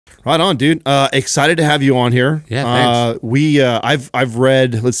Right on, dude. Excited to have you on here. Yeah, thanks. I've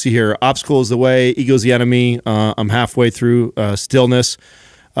read, let's see here, Obstacle is the Way, Ego's the Enemy. I'm halfway through Stillness.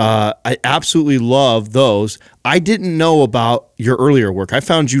 I absolutely love those. I didn't know about your earlier work. I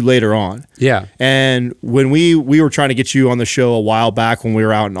found you later on. Yeah. And when we were trying to get you on the show a while back when we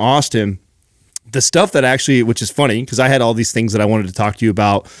were out in Austin, the stuff that actually, which is funny because I had all these things that I wanted to talk to you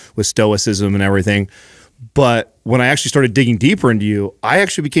about with stoicism and everything. But when I actually started digging deeper into you, I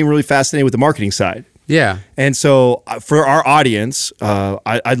actually became really fascinated with the marketing side. Yeah. And so for our audience,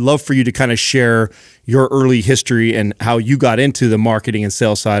 I'd love for you to kind of share your early history and how you got into the marketing and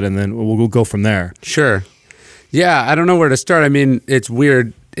sales side, and then we'll go from there. Sure. Yeah, I don't know where to start. I mean, it's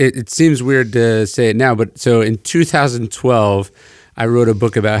weird. It seems weird to say it now, but so in 2012, I wrote a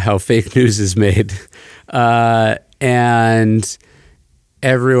book about how fake news is made. And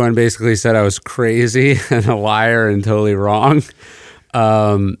everyone basically said I was crazy and a liar and totally wrong.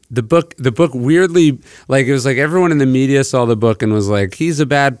 The book weirdly, like it was like everyone in the media saw the book and was like, he's a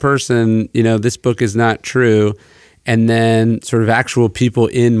bad person, you know, this book is not true. And then sort of actual people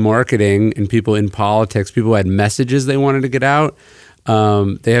in marketing and people in politics, people who had messages they wanted to get out,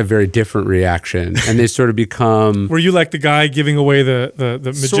 they have very different reaction, and they sort of become. Were you like the guy giving away the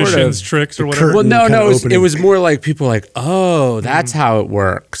magician's tricks or whatever? Well, no, it was more like people like, oh, that's how it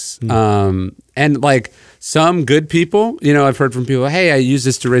works. And like some good people, you know, I've heard from people, hey, I use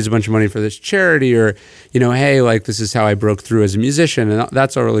this to raise a bunch of money for this charity, or, you know, hey, like this is how I broke through as a musician, and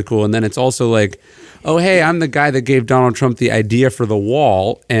that's all really cool. And then it's also like, oh, hey, I'm the guy that gave Donald Trump the idea for The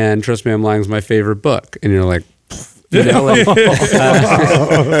Wall, and Trust Me, I'm Lying is my favorite book. And you're like, you know, like,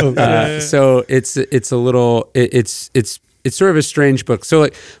 so it's a little, it's sort of a strange book. So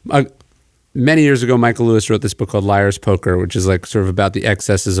like many years ago, Michael Lewis wrote this book called Liar's Poker, which is like sort of about the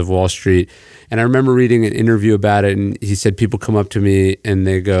excesses of Wall Street. And I remember reading an interview about it, and he said people come up to me and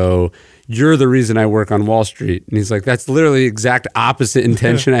they go, you're the reason I work on Wall Street. And he's like, that's literally the exact opposite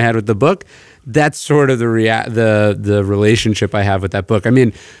intention I had with the book. That's sort of the relationship I have with that book. I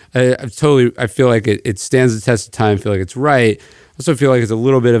mean, I feel like it stands the test of time. I feel like it's right. I also feel like it's a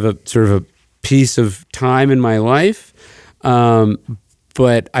little bit of a sort of a piece of time in my life.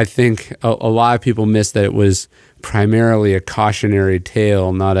 But I think a lot of people miss that it was primarily a cautionary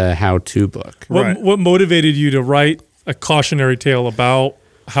tale, not a how-to book. What motivated you to write a cautionary tale about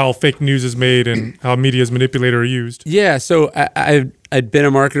how fake news is made and how media is manipulated or used? Yeah, so I'd been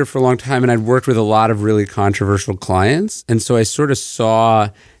a marketer for a long time, and I'd worked with a lot of really controversial clients. And so I sort of saw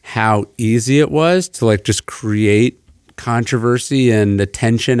how easy it was to like just create controversy and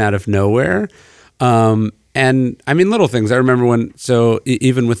attention out of nowhere. And I mean, little things. I remember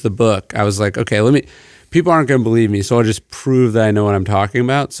even with the book, I was like, okay, people aren't going to believe me, so I'll just prove that I know what I'm talking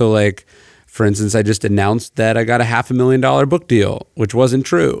about. So like, for instance, I just announced that I got a $500,000 book deal, which wasn't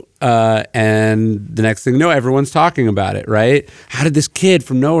true. And the next thing you know, everyone's talking about it, right? How did this kid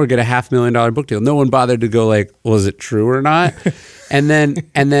from nowhere get a $500,000 book deal? No one bothered to go like, was it true or not? And then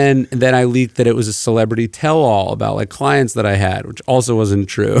I leaked that it was a celebrity tell-all about like clients that I had, which also wasn't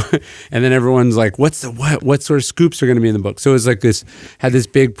true. And then everyone's like, what sort of scoops are going to be in the book? So it was like had this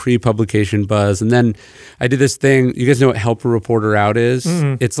big pre-publication buzz. And then I did this thing. You guys know what Help a Reporter Out is?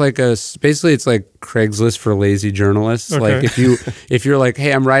 Mm-hmm. It's like basically it's like Craigslist for lazy journalists. Okay. Like if you're like,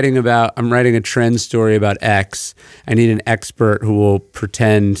 hey, I'm writing a trend story about X, I need an expert who will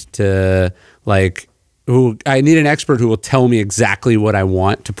pretend to like. I need an expert who will tell me exactly what I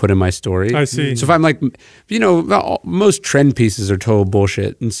want to put in my story. I see. So if I'm like, you know, most trend pieces are total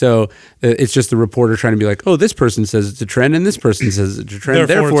bullshit. And so it's just the reporter trying to be like, oh, this person says it's a trend and this person says it's a trend.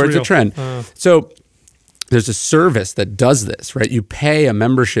 Therefore it's a trend. So there's a service that does this, right? You pay a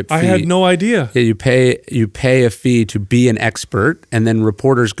membership fee. I had no idea. Yeah, you pay a fee to be an expert, and then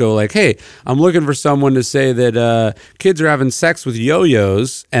reporters go like, hey, I'm looking for someone to say that kids are having sex with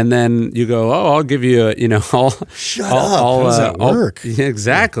yo-yos, and then you go, oh, I'll give you Shut up. How does that work? Yeah,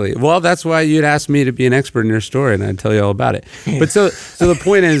 exactly. Well, that's why you'd ask me to be an expert in your story, and I'd tell you all about it. But so the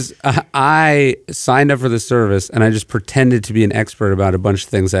point is, I signed up for the service, and I just pretended to be an expert about a bunch of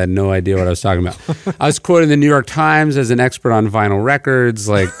things. I had no idea what I was talking about. I was quoted in the New York Times as an expert on vinyl records.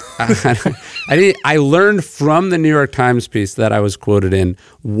 Like I learned from the New York Times piece that I was quoted in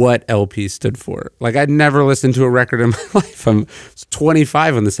what LP stood for. Like I'd never listened to a record in my life. I'm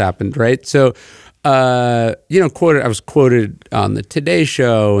 25 when this happened, right? So I was quoted on the Today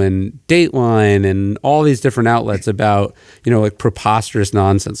Show and Dateline and all these different outlets about, like preposterous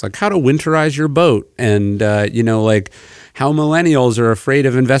nonsense, like how to winterize your boat and, like how millennials are afraid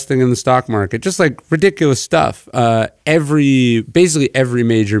of investing in the stock market, just like ridiculous stuff. Basically every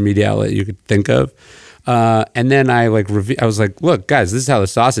major media outlet you could think of. And then I was like, look, guys, this is how the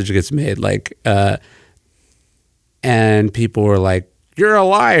sausage gets made. And people were like, you're a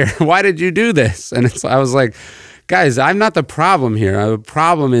liar. Why did you do this? And I was like, guys, I'm not the problem here. The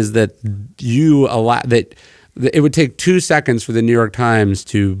problem is that it would take 2 seconds for the New York Times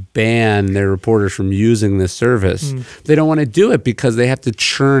to ban their reporters from using this service. They don't want to do it because they have to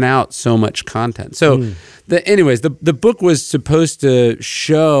churn out so much content. So anyways, the book was supposed to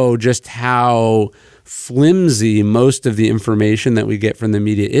show just how flimsy most of the information that we get from the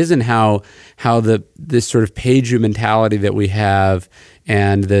media is, and how this sort of page view mentality that we have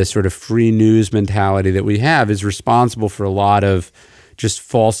and the sort of free news mentality that we have is responsible for a lot of just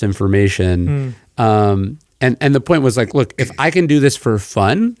false information. And the point was like, look, if I can do this for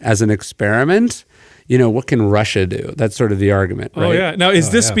fun as an experiment, what can Russia do? That's sort of the argument, right? Oh yeah. Now,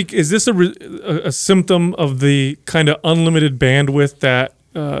 is this a symptom of the kind of unlimited bandwidth that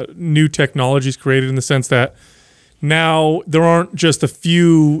new technologies created, in the sense that now there aren't just a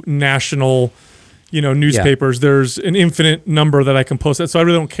few national, newspapers. Yeah. There's an infinite number that I can post. So I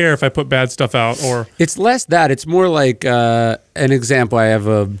really don't care if I put bad stuff out. Or it's less that. It's more like an example. I have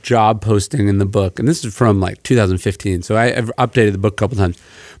a job posting in the book, and this is from like 2015. So I've updated the book a couple times.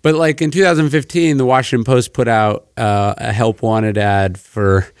 But like in 2015, the Washington Post put out a help wanted ad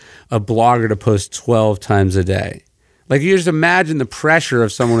for a blogger to post 12 times a day. Like, you just imagine the pressure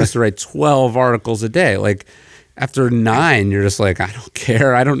of someone who has to write 12 articles a day. Like, after 9, you're just like, I don't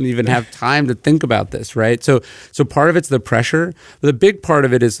care. I don't even have time to think about this, right? So part of it's the pressure. But the big part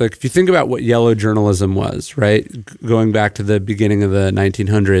of it is, like, if you think about what yellow journalism was, right, going back to the beginning of the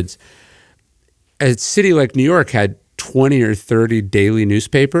 1900s, a city like New York had 20 or 30 daily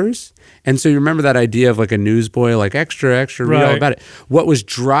newspapers. And so you remember that idea of like a newsboy, like extra, read all about it. What was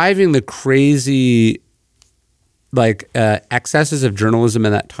driving the crazy excesses of journalism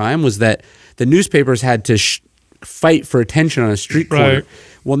in that time was that the newspapers had to fight for attention on a street corner. Right.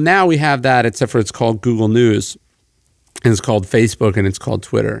 Well, now we have that, except for it's called Google News, and it's called Facebook, and it's called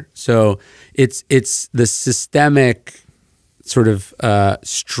Twitter. So it's the systemic sort of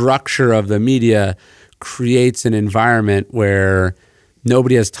structure of the media creates an environment where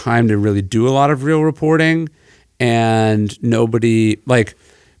nobody has time to really do a lot of real reporting, and nobody, like,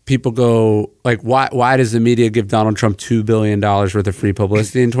 people go like, why does the media give Donald Trump $2 billion worth of free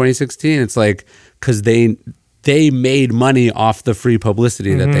publicity in 2016? It's like, because they made money off the free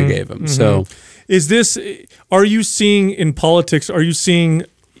publicity that they gave him. So are you seeing in politics, are you seeing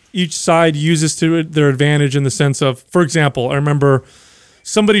each side use this to their advantage, in the sense of, for example, I remember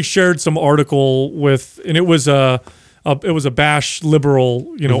somebody shared some article and it was a bash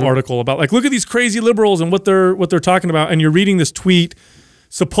liberal, article about, like, look at these crazy liberals and what they're talking about. And you're reading this tweet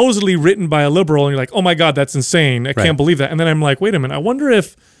supposedly written by a liberal, and you're like, oh my God, that's insane. I can't believe that. And then I'm like, wait a minute, I wonder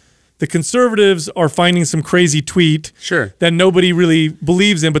if the conservatives are finding some crazy tweet that nobody really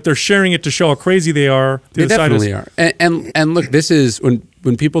believes in, but they're sharing it to show how crazy they are. They definitely are. And look, this is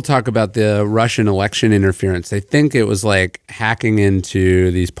when people talk about the Russian election interference, they think it was like hacking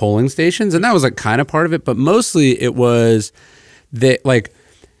into these polling stations, and that was like kind of part of it, but mostly it was that, like,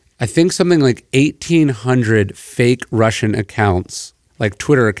 I think something like 1,800 fake Russian accounts, like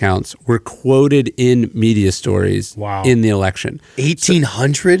Twitter accounts, were quoted in media stories in the election.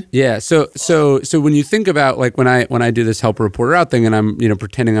 1,800? Yeah. So when you think about, like, when I do this help a reporter out thing, and I'm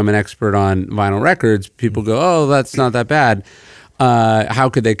pretending I'm an expert on vinyl records, people go, oh, that's not that bad. How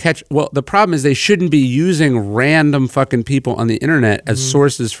could they catch? Well, the problem is they shouldn't be using random fucking people on the internet as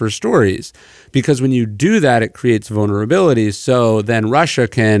sources for stories, because when you do that, it creates vulnerabilities. So then Russia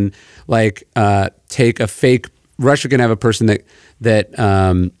can take a fake. Russia can have a person that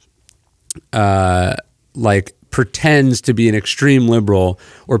pretends to be an extreme liberal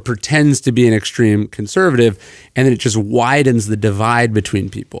or pretends to be an extreme conservative, and then it just widens the divide between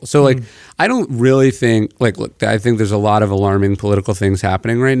people. So I don't really think, look, I think there's a lot of alarming political things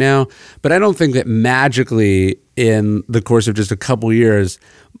happening right now, but I don't think that magically in the course of just a couple years,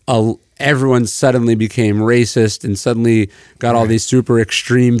 everyone suddenly became racist and suddenly got all these super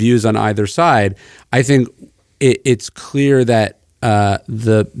extreme views on either side. I think it's clear that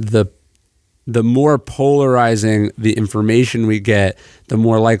the more polarizing the information we get, the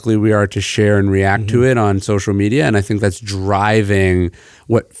more likely we are to share and react to it on social media. And I think that's driving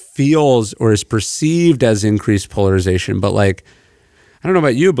what feels or is perceived as increased polarization. But I don't know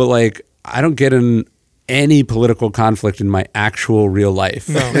about you, but I don't get in any political conflict in my actual real life.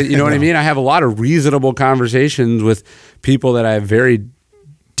 No. You know what I mean? I have a lot of reasonable conversations with people that I have very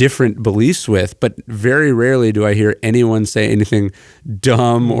different beliefs with, but very rarely do I hear anyone say anything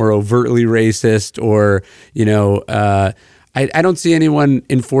dumb or overtly racist, or I don't see anyone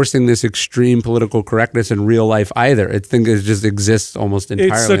enforcing this extreme political correctness in real life either. I think it just exists almost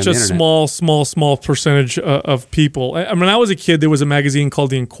entirely. It's such on the a internet. small percentage of people. I mean, when I was a kid, there was a magazine called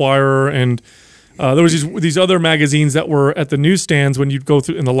The Inquirer, and there was these other magazines that were at the newsstands when you'd go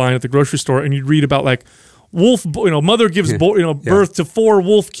through in the line at the grocery store, and you'd read about like wolf, mother gives birth to 4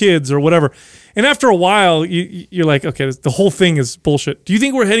 wolf kids or whatever. And after a while, you're like, okay, the whole thing is bullshit. Do you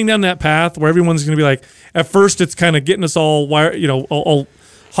think we're heading down that path where everyone's going to be like, at first it's kind of getting us all all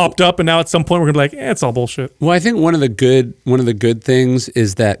hopped up, and now at some point we're going to be like, it's all bullshit. Well, I think one of the good things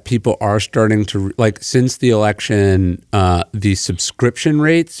is that people are starting to, like, since the election, the subscription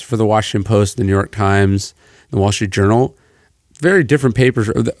rates for the Washington Post, the New York Times, the Wall Street Journal, very different papers,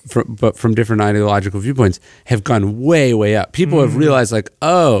 but from different ideological viewpoints, have gone way, way up. People have realized, like,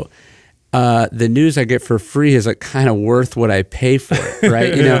 the news I get for free is like kind of worth what I pay for it,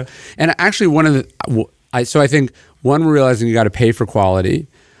 right? You know, and actually I think one, we're realizing you got to pay for quality,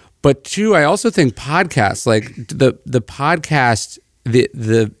 but 2, I also think podcasts, like the podcast,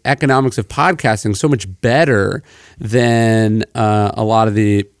 the economics of podcasting, so much better than a lot of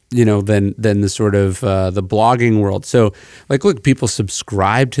the than the sort of the blogging world. So like, look, people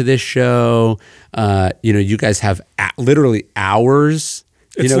subscribe to this show. You guys have literally hours.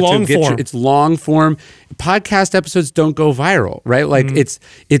 It's long form. It's long form. Podcast episodes don't go viral, right? Like it's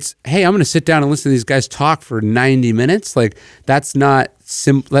hey, I'm going to sit down and listen to these guys talk for 90 minutes. Like that's not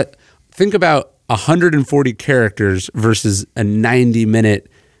simple. Think about 140 characters versus a 90-minute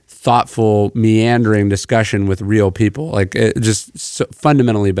thoughtful, meandering discussion with real people. Like just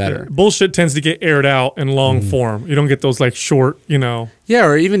fundamentally better. Bullshit tends to get aired out in long form. You don't get those like short, Yeah,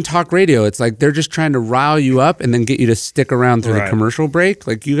 or even talk radio. It's like they're just trying to rile you up and then get you to stick around through the commercial break.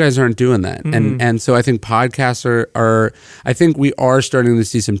 Like you guys aren't doing that. And so I think podcasts are I think we are starting to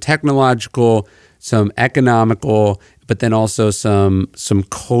see some technological, some economical, but then also some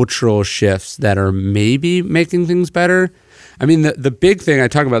cultural shifts that are maybe making things better. I mean, the big thing, I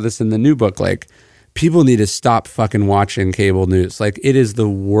talk about this in the new book, like people need to stop fucking watching cable news. Like it is the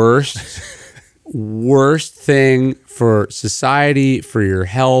worst thing for society, for your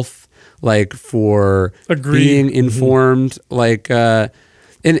health, like for being informed. Like,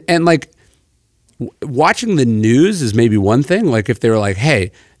 and like watching the news is maybe one thing. Like if they were like,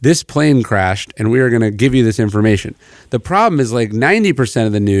 hey, this plane crashed and we are going to give you this information. The problem is like 90%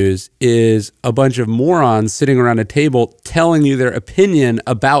 of the news is a bunch of morons sitting around a table telling you their opinion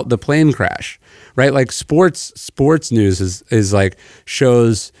about the plane crash, right? Like sports news is like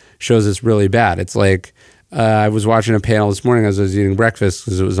shows this really bad. It's like, I was watching a panel this morning as I was eating breakfast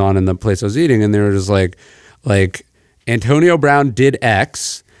because it was on in the place I was eating, and they were just like Antonio Brown did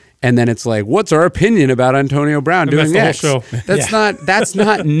X. And then it's like, what's our opinion about Antonio Brown doing X? Whole show. That's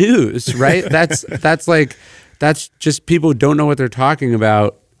not news, right? That's just people who don't know what they're talking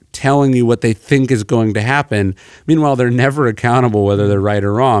about telling you what they think is going to happen. Meanwhile, they're never accountable whether they're right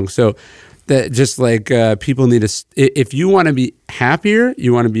or wrong. So that just like people need to, if you want to be happier,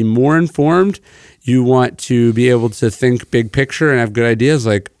 you want to be more informed, you want to be able to think big picture and have good ideas,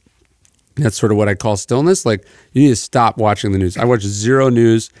 like that's sort of what I call stillness. Like you need to stop watching the news. I watch zero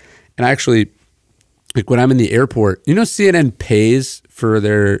news. And actually, like when I'm in the airport, CNN pays for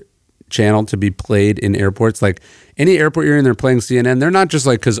their channel to be played in airports. Like any airport you're in, they're playing CNN. They're not just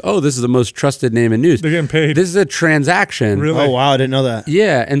like, because, this is the most trusted name in news. They're getting paid. This is a transaction. Really? Oh, wow. I didn't know that.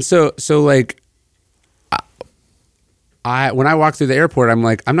 Yeah. And so like, when I walk through the airport, I'm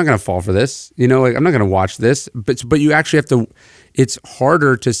like, I'm not going to fall for this. Like I'm not going to watch this. But you actually have to, it's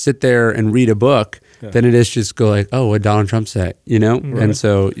harder to sit there and read a book than it is just go like, what did Donald Trump say? Right. And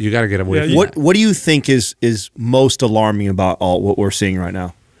so you got to get away from that. What do you think is most alarming about all what we're seeing right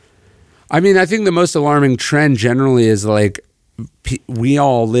now? I mean, I think the most alarming trend generally is like we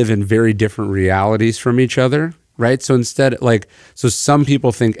all live in very different realities from each other, right? So instead, so some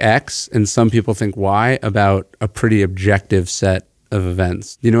people think X and some people think Y about a pretty objective set of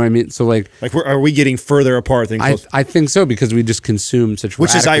events. You know what I mean? So like are we getting further apart than close? I think so, because we just consume such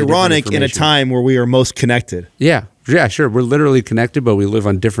which is ironic in a time where we are most connected. Yeah, sure. We're literally connected, but we live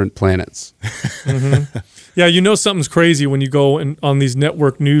on different planets. Yeah, something's crazy when you go on these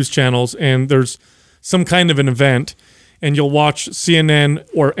network news channels and there's some kind of an event and you'll watch CNN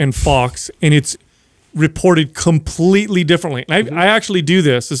and Fox and it's reported completely differently. And I actually do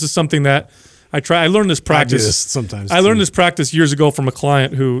this. This is something that I try. I learned this practice. I do this sometimes. I learned this practice years ago from a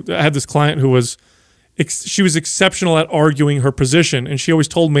client I had this client who was, she was exceptional at arguing her position. And she always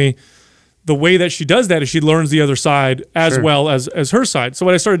told me the way that she does that is she learns the other side as well as her side. So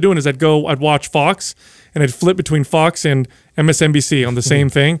what I started doing is I'd watch Fox and I'd flip between Fox and MSNBC on the same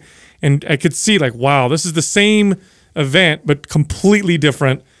thing. And I could see like, wow, this is the same event, but completely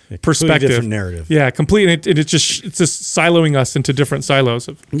different perspective, different narrative. Yeah, completely. And it's just siloing us into different silos.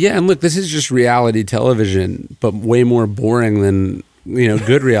 Yeah, and look, this is just reality television, but way more boring than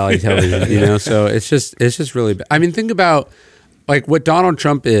good reality television. So it's just really bad. I mean, think about like what Donald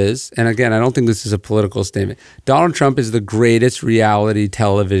Trump is, and again, I don't think this is a political statement. Donald Trump is the greatest reality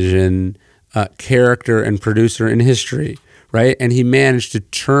television character and producer in history, right? And he managed to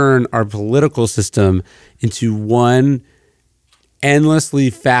turn our political system into one endlessly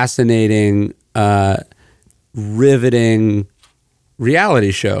fascinating, riveting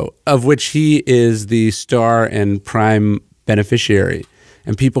reality show, of which he is the star and prime beneficiary.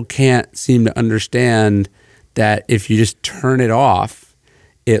 And people can't seem to understand that if you just turn it off,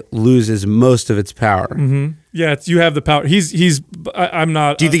 it loses most of its power. Mm-hmm. Yeah, you have the power. I'm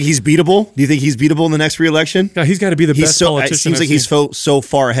not. Do you think he's beatable? Do you think he's beatable in the next re-election? He's got to be the best politician. It seems like he's so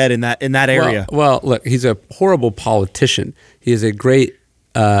far ahead in that area. Well, look, he's a horrible politician. He is a great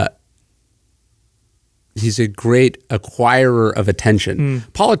acquirer of attention.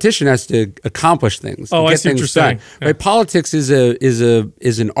 Politician has to accomplish things. Oh, get I see what you're saying. Yeah. Right? Politics is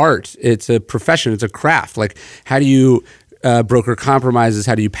an art. It's a profession. It's a craft. Like, how do you broker compromises?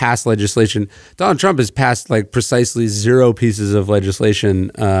 How do you pass legislation? Donald Trump has passed like precisely 0 pieces of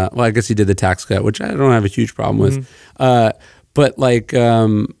legislation. Well, I guess he did the tax cut, which I don't have a huge problem with. But like,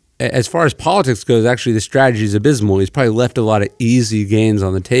 as far as politics goes, actually the strategy is abysmal. He's probably left a lot of easy gains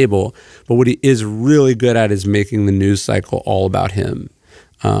on the table, but what he is really good at is making the news cycle all about him.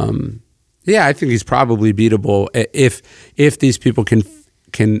 Yeah, I think he's probably beatable if these people can.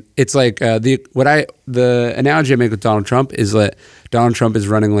 It's like the analogy I make with Donald Trump is that Donald Trump is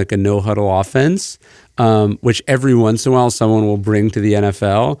running like a no huddle offense, which every once in a while someone will bring to the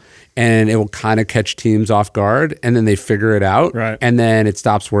NFL, and it will kind of catch teams off guard, and then they figure it out, right, and then it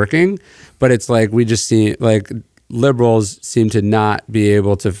stops working. But it's like we just see like liberals seem to not be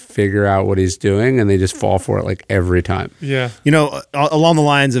able to figure out what he's doing, and they just fall for it like every time. Yeah. Along the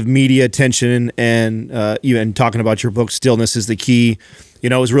lines of media attention and even talking about your book, Stillness is the Key.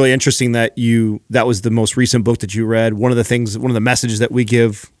 It was really interesting that that was the most recent book that you read. One of the messages that we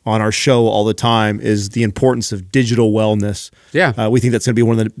give on our show all the time is the importance of digital wellness. Yeah. We think that's going to be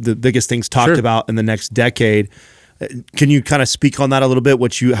one of the biggest things talked about in the next decade. Can you kind of speak on that a little bit?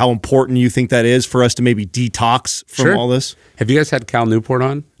 How important you think that is for us to maybe detox from all this? Have you guys had Cal Newport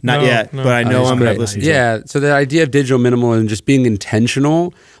on? Not yet, but I know I'm going to listen to it. Yeah, so the idea of digital minimalism, just being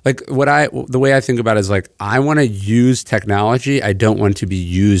intentional, like the way I think about it is like, I want to use technology. I don't want to be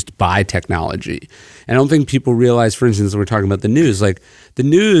used by technology. And I don't think people realize, for instance, when we're talking about the news, like the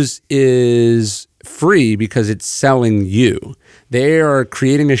news is free because it's selling you. They are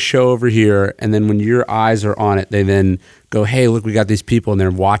creating a show over here, and then when your eyes are on it, they then go, hey, look, we got these people, and they're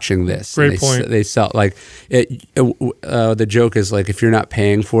watching this. Great point. They sell, like, the joke is like, if you're not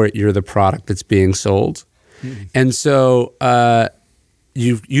paying for it, you're the product that's being sold. Mm-hmm. And so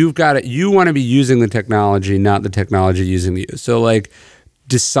you've got it. You want to be using the technology, not the technology using you. So like,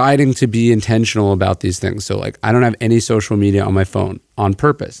 deciding to be intentional about these things. So like, I don't have any social media on my phone on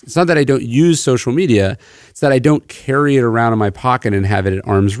purpose. It's not that I don't use social media. It's that I don't carry it around in my pocket and have it at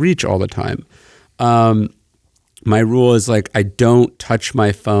arm's reach all the time. My rule is like, I don't touch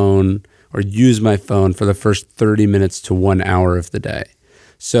my phone or use my phone for the first 30 minutes to 1 hour of the day.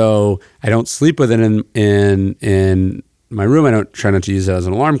 So I don't sleep with it in my room. I don't try not to use it as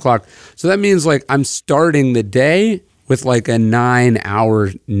an alarm clock. So that means like I'm starting the day with like a 9-hour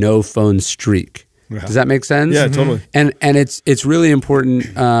no phone streak. Yeah. Does that make sense? Yeah, totally. And it's really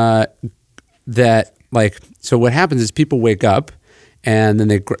important that like, so what happens is people wake up and then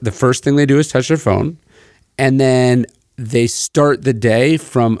the first thing they do is touch their phone, and then they start the day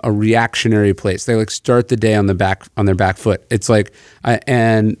from a reactionary place. They like start the day on their back foot. It's like,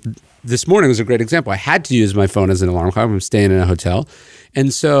 and this morning was a great example. I had to use my phone as an alarm clock. I'm staying in a hotel.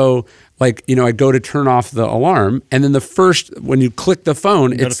 And so like, I go to turn off the alarm, and then when you click the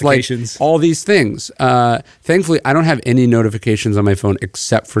phone, it's like all these things. Thankfully, I don't have any notifications on my phone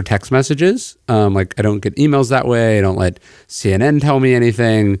except for text messages. Like I don't get emails that way. I don't let CNN tell me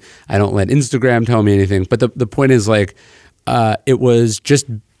anything. I don't let Instagram tell me anything. But the point is like, it was just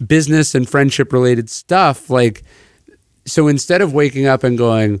business and friendship related stuff. Like, so instead of waking up and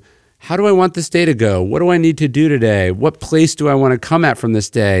going, how do I want this day to go? What do I need to do today? What place do I want to come at from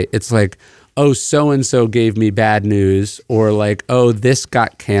this day? It's like, oh, so-and-so gave me bad news, or like, oh, this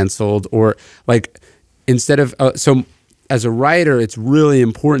got canceled, or like, instead of, so as a writer, it's really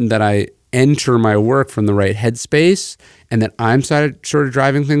important that I enter my work from the right headspace and that I'm sort of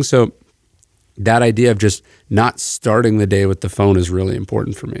driving things. So that idea of just not starting the day with the phone is really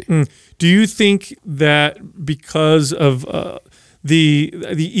important for me. Do you think that because of the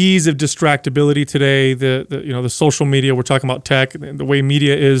ease of distractibility today, the social media, we're talking about tech, and the way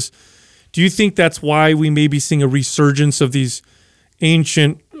media is, do you think that's why we may be seeing a resurgence of these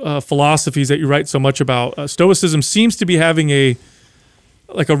ancient philosophies that you write so much about? Stoicism seems to be having a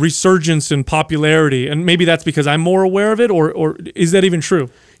resurgence in popularity, and maybe that's because I'm more aware of it, or is that even true?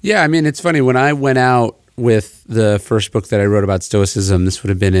 Yeah, I mean, it's funny. When I went out with the first book that I wrote about Stoicism, this would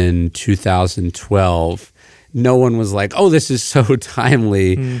have been in 2012, no one was like, oh, this is so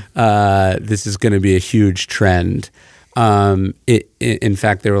timely. This is going to be a huge trend. In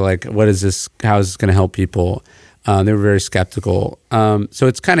fact, they were like, what is this? How is this going to help people? They were very skeptical. So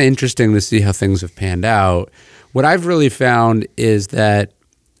it's kind of interesting to see how things have panned out. What I've really found is that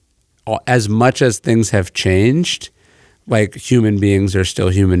as much as things have changed, like human beings are still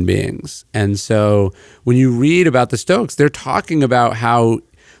human beings. And so when you read about the Stoics, they're talking about how,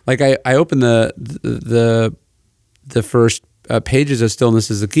 like I opened the first pages of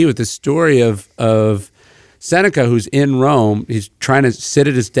Stillness is the Key with this story of Seneca, who's in Rome. He's trying to sit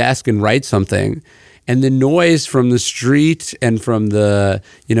at his desk and write something. And the noise from the street and from the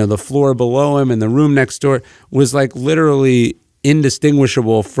floor below him and the room next door was like literally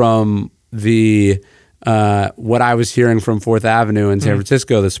indistinguishable from the what I was hearing from 4th Avenue in San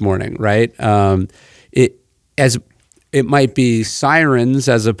Francisco this morning, right? It might be sirens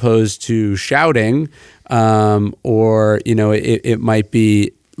as opposed to shouting, or it might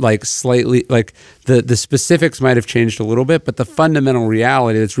be like slightly, like the specifics might have changed a little bit, but the fundamental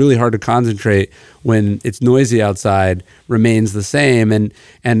reality that's really hard to concentrate when it's noisy outside remains the same.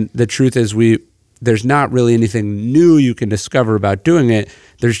 And the truth is there's not really anything new you can discover about doing it.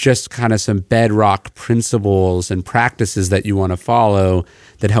 There's just kind of some bedrock principles and practices that you want to follow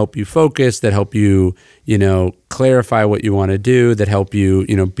that help you focus, that help you, clarify what you want to do, that help you,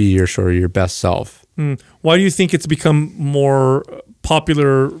 be your best self. Why do you think it's become more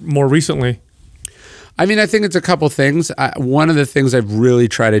popular more recently? I mean, I think it's a couple things. One of the things I've really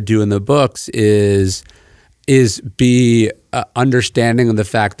tried to do in the books is be understanding of the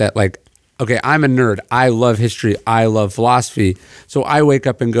fact that, like, okay, I'm a nerd. I love history. I love philosophy. So I wake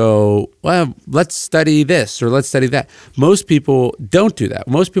up and go, well, let's study this or let's study that. Most people don't do that.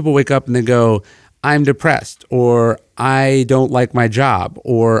 Most people wake up and they go, I'm depressed, or I don't like my job,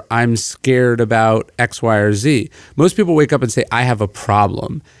 or I'm scared about X, Y, or Z. Most people wake up and say, I have a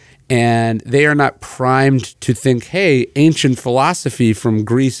problem. And they are not primed to think, hey, ancient philosophy from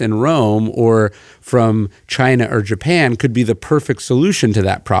Greece and Rome or from China or Japan could be the perfect solution to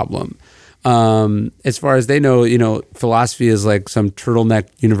that problem. As far as they know, philosophy is like some turtleneck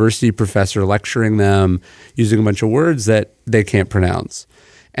university professor lecturing them using a bunch of words that they can't pronounce.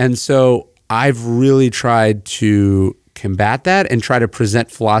 And so I've really tried to combat that and try to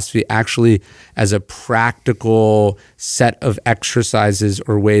present philosophy actually as a practical set of exercises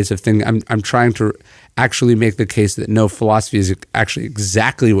or ways of thinking. I'm trying to actually make the case that no, philosophy is actually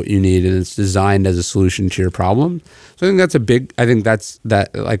exactly what you need and it's designed as a solution to your problem. So I think that's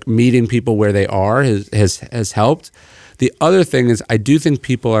like meeting people where they are has helped. The other thing is I do think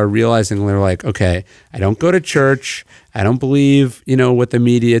people are realizing they're like, okay, I don't go to church. I don't believe, what the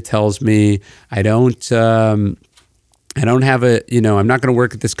media tells me. I don't have I'm not going to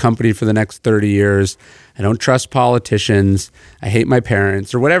work at this company for the next 30 years. I don't trust politicians. I hate my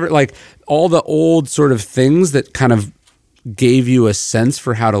parents or whatever. Like all the old sort of things that kind of gave you a sense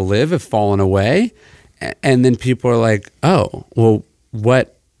for how to live have fallen away. And then people are like, oh, well,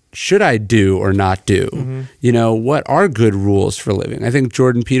 what should I do or not do? What are good rules for living? I think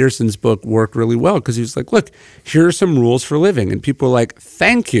Jordan Peterson's book worked really well because he was like, look, here are some rules for living. And people are like,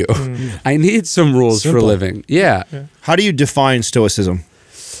 thank you. I need some rules for living. Yeah. How do you define Stoicism?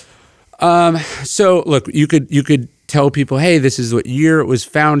 So look, you could tell people, hey, this is what year it was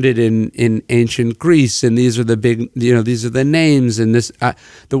founded in ancient Greece. And these are the big, these are the names. And this,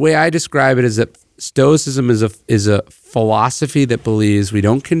 the way I describe it is that Stoicism is a philosophy that believes we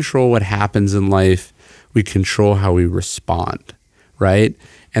don't control what happens in life, we control how we respond, right?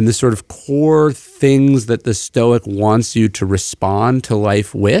 And the sort of core things that the Stoic wants you to respond to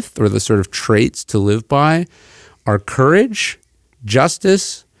life with, or the sort of traits to live by, are courage,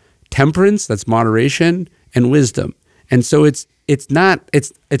 justice, temperance, that's moderation, and wisdom. And so it's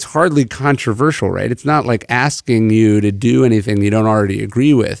hardly controversial, right? It's not like asking you to do anything you don't already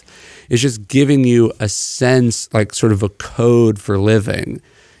agree with. It's just giving you a sense, like sort of a code for living.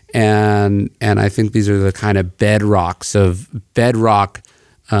 And I think these are the kind of bedrock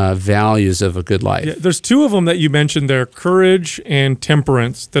values of a good life. Yeah, there's two of them that you mentioned there, courage and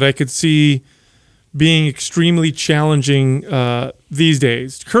temperance, that I could see being extremely challenging these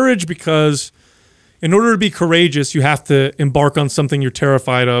days. Courage, because in order to be courageous, you have to embark on something you're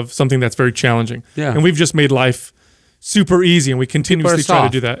terrified of, something that's very challenging. Yeah. And we've just made life super easy, and we continuously try to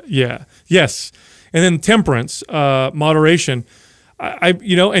do that. Yeah. Yes. And then temperance, moderation.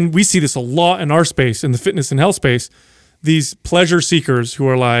 And we see this a lot in our space, in the fitness and health space. These pleasure seekers who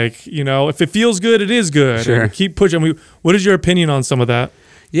are like, if it feels good, it is good. Sure. And keep pushing. What is your opinion on some of that?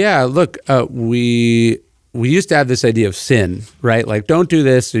 Yeah, look, we used to have this idea of sin, right? Like, don't do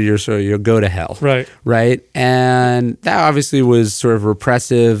this or you'll go to hell. Right. Right. And that obviously was sort of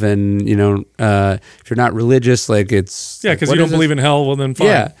repressive, and, if you're not religious, like it's... Yeah, because you don't believe in hell, well then fine.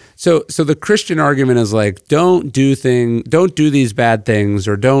 Yeah. So the Christian argument is like, don't do these bad things,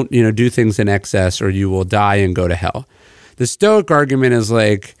 or don't, do things in excess, or you will die and go to hell. The Stoic argument is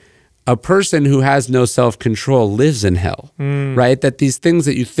like, a person who has no self-control lives in hell, right? That these things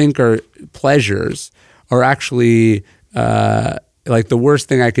that you think are pleasures are actually like, the worst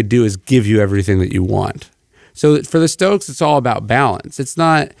thing I could do is give you everything that you want. So for the Stoics, it's all about balance. It's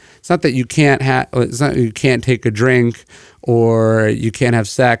not that you can't you can't take a drink, or you can't have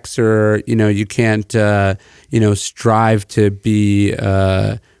sex, or you can't strive to be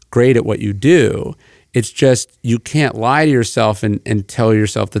great at what you do. It's just, you can't lie to yourself and tell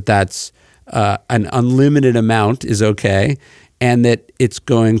yourself that that's an unlimited amount is okay, and that it's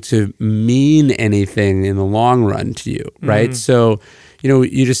going to mean anything in the long run to you, right? So,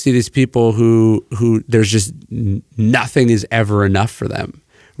 you just see these people who there's just nothing is ever enough for them,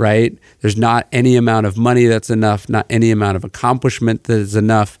 right? There's not any amount of money that's enough, not any amount of accomplishment that is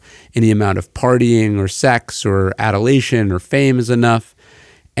enough, any amount of partying or sex or adulation or fame is enough.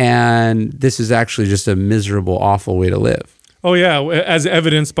 And this is actually just a miserable, awful way to live. Oh, yeah. As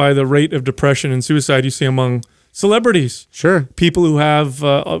evidenced by the rate of depression and suicide you see among celebrities. Sure. People who have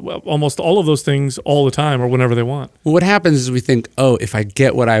almost all of those things all the time, or whenever they want. Well, what happens is we think, oh, if I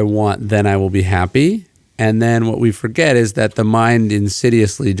get what I want, then I will be happy. And then what we forget is that the mind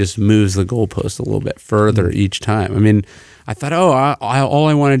insidiously just moves the goalpost a little bit further each time. I mean, I thought, all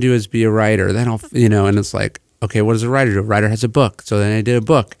I want to do is be a writer. Then I'll, and it's like, okay, what does a writer do? A writer has a book. So then I did a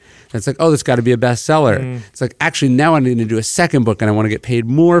book. And it's like, oh, this got to be a bestseller. It's like, actually, now I'm going to do a second book, and I want to get paid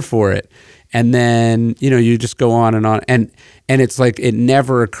more for it. And then, you just go on and on. And it's like, it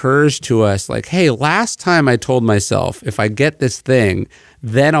never occurs to us like, hey, last time I told myself, if I get this thing,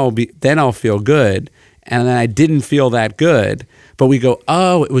 then I'll feel good. And then I didn't feel that good. But we go,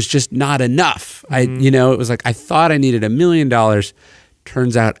 oh, it was just not enough. It was like, I thought I needed $1 million.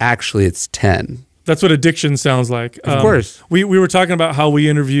 Turns out, actually, it's 10. That's what addiction sounds like. Of course. We were talking about how we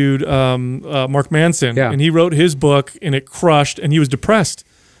interviewed Mark Manson, and he wrote his book, and it crushed, and he was depressed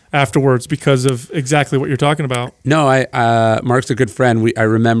afterwards because of exactly what you're talking about. No, Mark's a good friend. I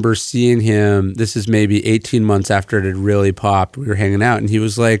remember seeing him, this is maybe 18 months after it had really popped. We were hanging out, and he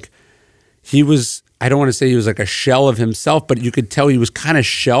was like, I don't want to say he was like a shell of himself, but you could tell he was kind of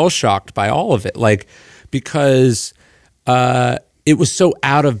shell-shocked by all of it. Like, because... it was so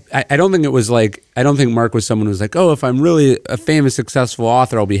out of, I don't think Mark was someone who was like, oh, if I'm really a famous, successful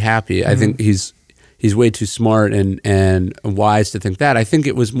author, I'll be happy. I think he's way too smart and wise to think that. I think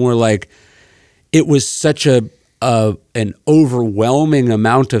it was more like, it was such an overwhelming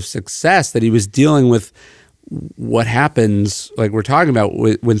amount of success that he was dealing with what happens, like we're talking about,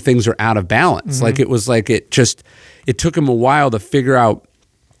 when things are out of balance. Like, it was like, it took him a while to figure out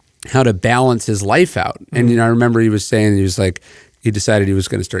how to balance his life out. And, I remember he was saying, he was like, he decided he was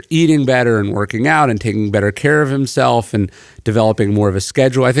going to start eating better and working out and taking better care of himself and developing more of a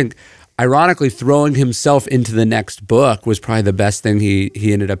schedule. I think, ironically, throwing himself into the next book was probably the best thing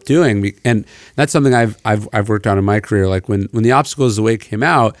he ended up doing. And that's something I've worked on in my career. Like, when The Obstacle Is the Way came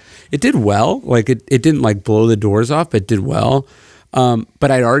out, it did well. Like, it didn't like blow the doors off, but it did well.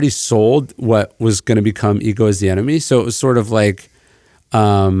 But I'd already sold what was going to become Ego Is the Enemy. So it was sort of like,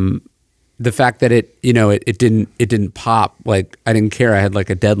 the fact that it didn't pop, like, I didn't care. I had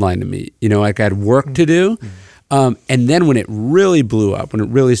like a deadline to meet, like I had work to do. And then when it really blew up, when it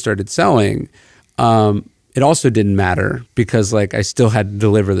really started selling, it also didn't matter, because like I still had to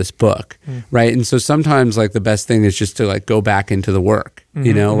deliver this book. Right. And so sometimes, like, the best thing is just to like go back into the work,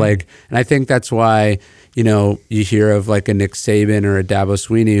 like, and I think that's why, you hear of like a Nick Saban or a Dabo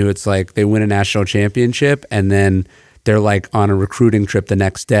Swinney, who it's like they win a national championship and then they're like on a recruiting trip the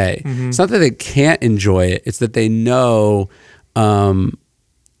next day. It's not that they can't enjoy it. It's that they know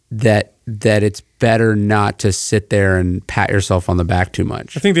that it's better not to sit there and pat yourself on the back too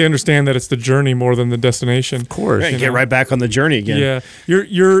much. I think they understand that it's the journey more than the destination. Of course. Yeah, get right back on the journey again. Yeah.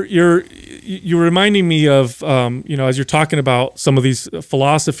 You're reminding me of, as you're talking about some of these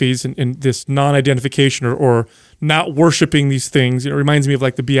philosophies and this non-identification or not worshiping these things. It reminds me of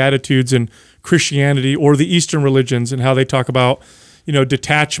like the Beatitudes in Christianity or the Eastern religions and how they talk about,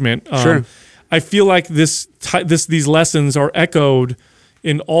 detachment. Sure. I feel like these lessons are echoed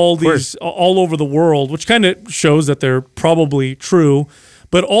in all over the world, which kind of shows that they're probably true.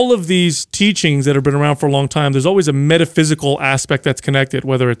 But all of these teachings that have been around for a long time, there's always a metaphysical aspect that's connected,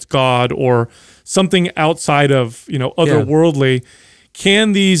 whether it's God or something outside of, otherworldly.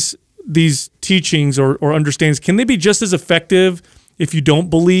 Can these teachings or understandings, can they be just as effective if you don't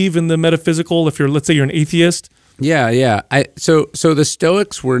believe in the metaphysical, if let's say you're an atheist? Yeah. So the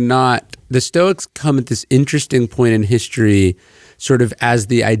Stoics were not, the Stoics come at this interesting point in history sort of as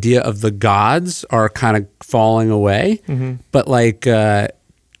the idea of the gods are kind of falling away. Mm-hmm. But like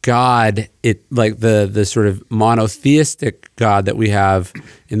God, like the sort of monotheistic God that we have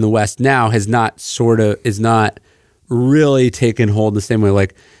in the West now is not really taken hold the same way.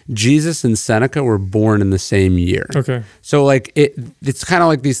 Like Jesus and Seneca were born in the same year. Okay. So like it's kind of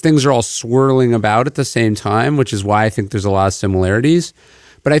like these things are all swirling about at the same time, which is why I think there's a lot of similarities.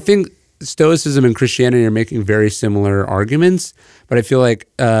 But I think Stoicism and Christianity are making very similar arguments, but I feel like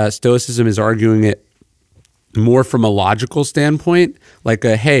Stoicism is arguing it more from a logical standpoint, like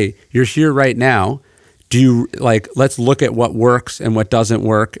hey, you're here right now. Let's look at what works and what doesn't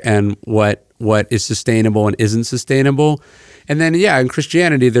work and what is sustainable and isn't sustainable. And then, in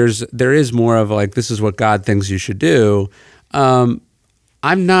Christianity, there is more of like, this is what God thinks you should do. I'm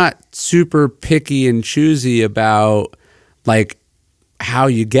not super picky and choosy about like how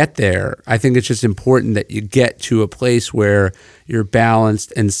you get there. I think it's just important that you get to a place where you're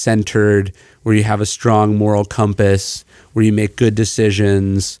balanced and centered, where you have a strong moral compass, where you make good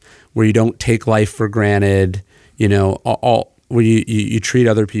decisions, where you don't take life for granted, where you treat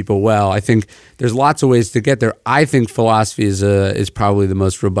other people well. I think there's lots of ways to get there. I think philosophy is probably the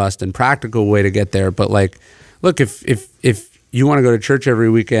most robust and practical way to get there. But like, look, if you want to go to church every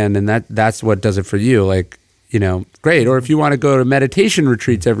weekend and that's what does it for you, like, great. Or if you want to go to meditation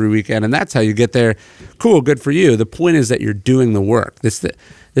retreats every weekend and that's how you get there, cool, good for you. The point is that you're doing the work. This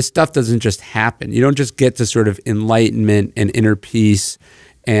stuff doesn't just happen. You don't just get to sort of enlightenment and inner peace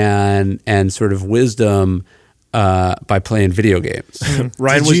and sort of wisdom by playing video games.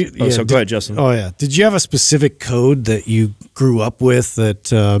 Ryan, go ahead, Justin. Oh yeah. Did you have a specific code that you grew up with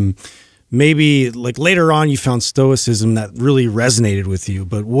that maybe like later on you found Stoicism that really resonated with you?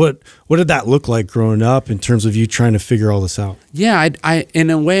 But what did that look like growing up in terms of you trying to figure all this out? Yeah, I in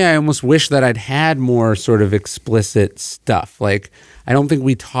a way I almost wish that I'd had more sort of explicit stuff. Like I don't think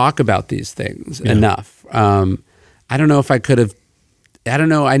we talk about these things enough. I don't know if I could have. I don't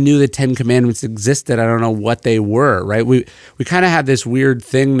know. I knew the 10 Commandments existed. I don't know what they were, right? We kind of have this weird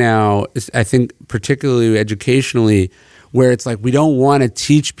thing now, I think particularly educationally, where it's like we don't want to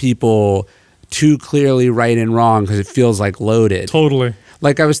teach people too clearly right and wrong because it feels like loaded. Totally.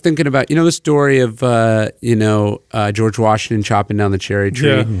 Like I was thinking about, the story of, George Washington chopping down the cherry tree.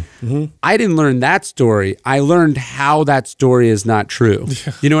 Yeah. Mm-hmm. I didn't learn that story. I learned how that story is not true.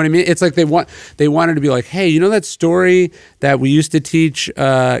 Yeah. You know what I mean? It's like they wanted to be like, hey, that story that we used to teach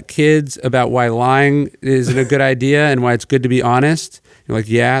kids about why lying isn't a good idea and why it's good to be honest? You're like,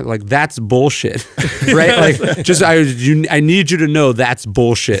 yeah, like that's bullshit, right? Like, just I need you to know that's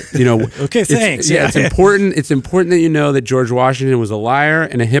bullshit. Okay, thanks. It's important. It's important that you know that George Washington was a liar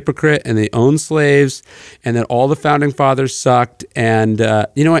and a hypocrite, and they owned slaves, and that all the founding fathers sucked. And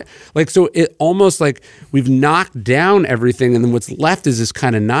you know what? Like, so it almost like we've knocked down everything, and then what's left is this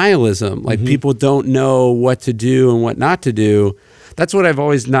kind of nihilism. Like people don't know what to do and what not to do. That's what I've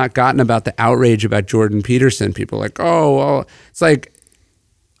always not gotten about the outrage about Jordan Peterson. People are like, oh, well, it's like.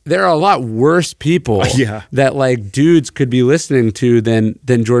 There are a lot worse people that like dudes could be listening to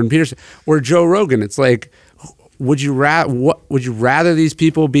than Jordan Peterson or Joe Rogan. It's like, would you rather these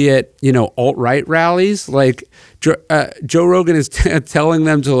people be at alt-right rallies? Like Joe Rogan is telling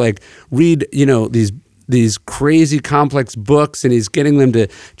them to like read these crazy complex books, and he's getting them to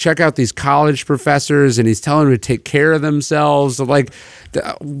check out these college professors, and he's telling them to take care of themselves. Like,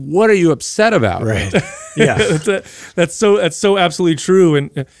 what are you upset about? Right. Yeah. That's so absolutely true.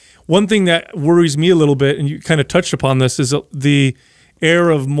 And one thing that worries me a little bit, and you kind of touched upon this, is the air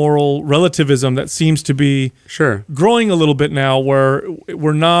of moral relativism that seems to be growing a little bit now, where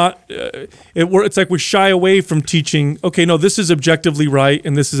we're not, it's like we shy away from teaching, okay, no, this is objectively right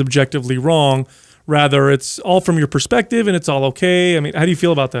and this is objectively wrong, rather it's all from your perspective and it's all okay? I mean, how do you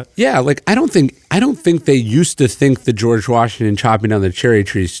feel about that? Yeah, like I don't think they used to think the George Washington chopping down the cherry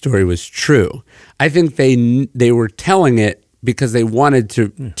tree story was true. I think they were telling it because they wanted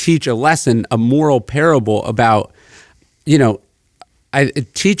to teach a lesson, a moral parable about,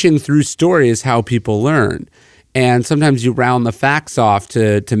 teaching through story is how people learn. And sometimes you round the facts off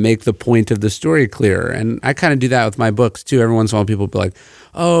to make the point of the story clearer. And I kind of do that with my books too. Every once in a while people will be like,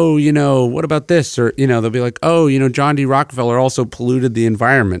 oh, what about this? Or, they'll be like, oh, John D. Rockefeller also polluted the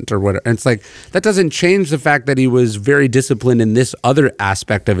environment or whatever. And it's like, that doesn't change the fact that he was very disciplined in this other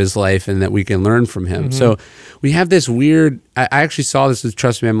aspect of his life and that we can learn from him. Mm-hmm. So we have this weird, I actually saw this with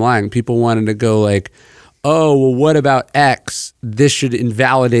Trust Me, I'm Lying. People wanted to go like, oh, well, what about X? This should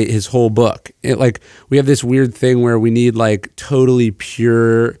invalidate his whole book. We have this weird thing where we need like totally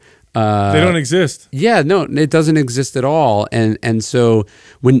pure. They don't exist. Yeah, no, it doesn't exist at all. And so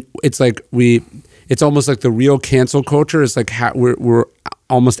when it's like it's almost like the real cancel culture is like how we're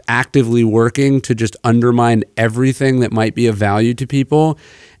almost actively working to just undermine everything that might be of value to people,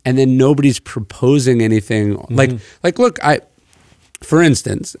 and then nobody's proposing anything. Mm-hmm. Look, for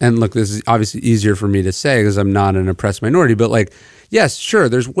instance, and look, this is obviously easier for me to say because I'm not an oppressed minority, but like, yes, sure,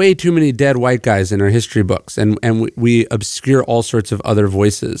 there's way too many dead white guys in our history books, and we obscure all sorts of other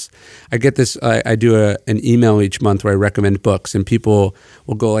voices. I get this, I do an email each month where I recommend books, and people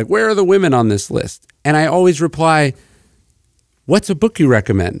will go like, where are the women on this list? And I always reply, what's a book you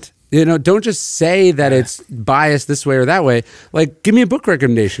recommend? Don't just say that it's biased this way or that way. Like, give me a book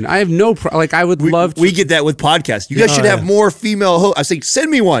recommendation. I have no I would love to. We get that with podcasts. You guys should have more female hosts. I say, send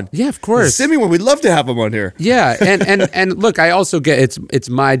me one. Yeah, of course. Send me one. We'd love to have them on here. Yeah, and look, I also get it's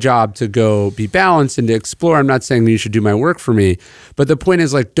my job to go be balanced and to explore. I'm not saying that you should do my work for me, but the point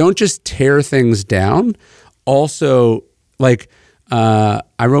is like, don't just tear things down. Also, like.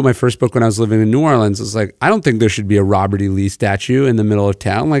 I wrote my first book when I was living in New Orleans. It's like, I don't think there should be a Robert E. Lee statue in the middle of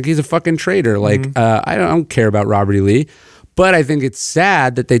town. Like, he's a fucking traitor. Like, I don't care about Robert E. Lee. But I think it's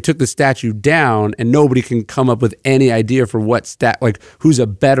sad that they took the statue down and nobody can come up with any idea for who's a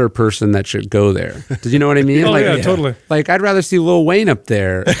better person that should go there. Did you know what I mean? Totally. Like, I'd rather see Lil Wayne up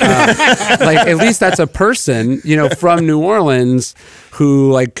there. At least that's a person, from New Orleans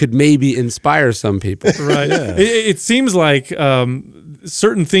who like could maybe inspire some people. Right. Yeah. It seems like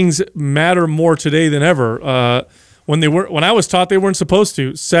certain things matter more today than ever. When I was taught they weren't supposed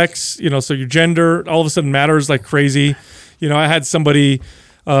to. Sex, so your gender all of a sudden matters like crazy. I had somebody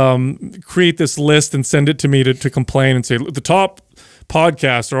create this list and send it to me to complain and say the top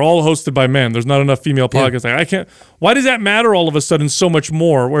podcasts are all hosted by men. There's not enough female podcasts. Like, I can't. Why does that matter all of a sudden so much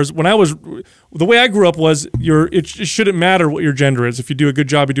more? Whereas when the way I grew up was it shouldn't matter what your gender is. If you do a good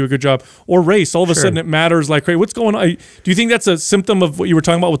job, you do a good job. Or race. All of a sudden it matters like, hey, what's going on? Do you think that's a symptom of what you were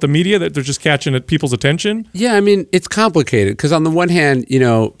talking about with the media, that they're just catching at people's attention? Yeah, I mean, it's complicated because on the one hand,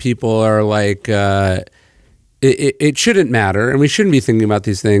 people are like, it shouldn't matter and we shouldn't be thinking about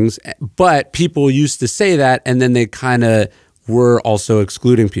these things. But people used to say that, and then they kind of were also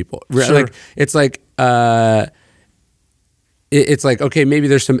excluding people. Sure. Like, it's like, okay, maybe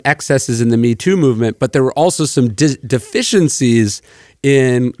there's some excesses in the Me Too movement, but there were also some deficiencies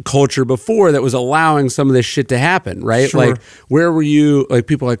in culture before that was allowing some of this shit to happen, right? Sure. Like, where were you? Like,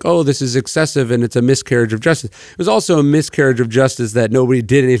 people are like, oh, this is excessive and it's a miscarriage of justice. It was also a miscarriage of justice that nobody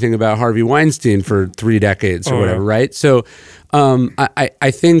did anything about Harvey Weinstein for 3 decades or whatever, right? So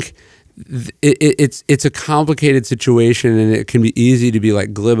I think it's a complicated situation, and it can be easy to be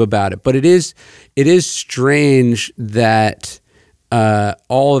like glib about it. But it is strange that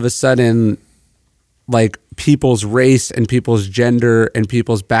all of a sudden, like, people's race and people's gender and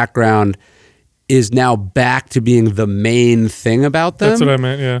people's background is now back to being the main thing about them. That's what I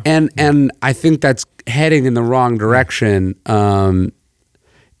meant, yeah. And I think that's heading in the wrong direction.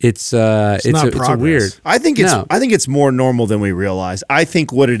 It's a weird. I think it's more normal than we realize. I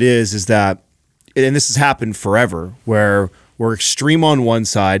think what it is that, and this has happened forever, where we're extreme on one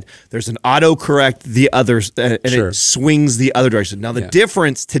side, there's an autocorrect the others, and it swings the other direction. Now the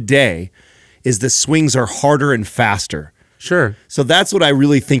difference today is the swings are harder and faster. Sure. So that's what I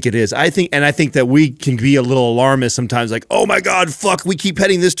really think it is. I think that we can be a little alarmist sometimes, like, oh my God, fuck, we keep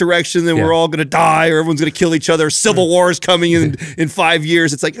heading this direction, then we're all going to die, or everyone's going to kill each other. Civil war is coming in 5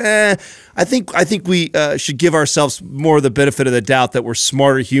 years. It's like, I think we should give ourselves more the benefit of the doubt that we're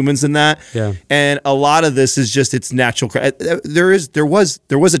smarter humans than that. Yeah. And a lot of this is just it's natural. There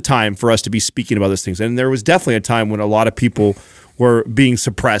was a time for us to be speaking about those things, and there was definitely a time when a lot of people were being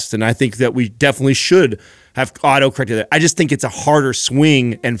suppressed. And I think that we definitely should have auto-corrected it. I just think it's a harder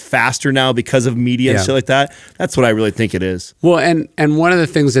swing and faster now because of media and shit like that. That's what I really think it is. Well, and one of the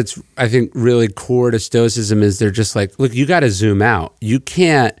things that's, I think, really core to Stoicism is they're just like, look, you got to zoom out. You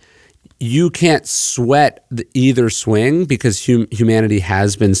can't sweat either swing because humanity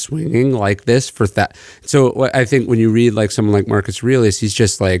has been swinging like this for that. So I think when you read like someone like Marcus Aurelius,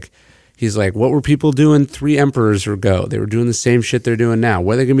 he's like, what were people doing 3 emperors ago? They were doing the same shit they're doing now.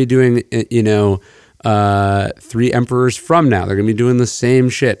 What are they going to be doing, 3 emperors from now? They're going to be doing the same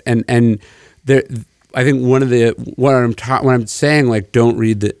shit. And there, I think when I'm saying like don't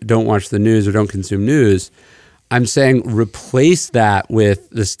watch the news or don't consume news, I'm saying replace that with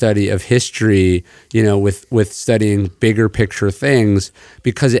the study of history, with studying bigger picture things,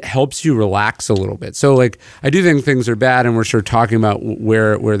 because it helps you relax a little bit. So like, I do think things are bad and we're sort of talking about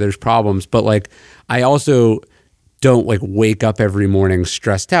where there's problems, but like, I also don't like wake up every morning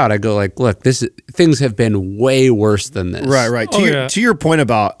stressed out. I go like, look, things have been way worse than this. Right. To your point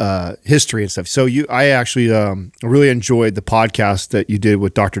about history and stuff. So I actually really enjoyed the podcast that you did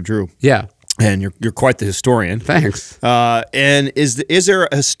with Dr. Drew. Yeah. And you're quite the historian. Thanks. And is there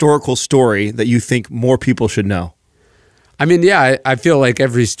a historical story that you think more people should know? I mean, yeah, I feel like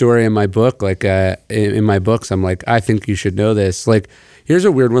every story in my book, like in my books, I'm like, I think you should know this. Like, here's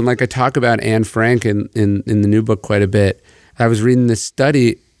a weird one. Like I talk about Anne Frank in the new book quite a bit. I was reading this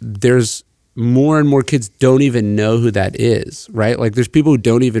study. There's more and more kids don't even know who that is, right? Like there's people who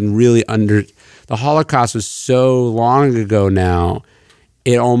don't even really the Holocaust was so long ago now,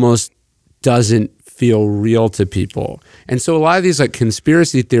 it almost doesn't feel real to people. And so a lot of these like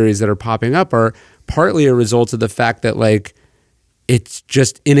conspiracy theories that are popping up are partly a result of the fact that like it's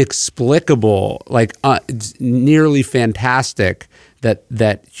just inexplicable, like it's nearly fantastic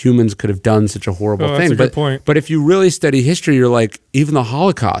that humans could have done such a horrible thing. That's a good point. But if you really study history, you're like, even the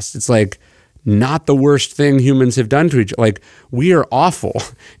Holocaust, it's like not the worst thing humans have done to each other. Like we are awful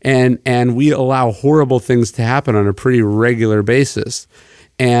and we allow horrible things to happen on a pretty regular basis.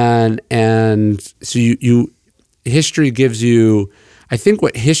 And so history gives you, I think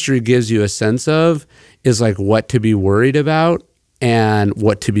what history gives you a sense of is like what to be worried about and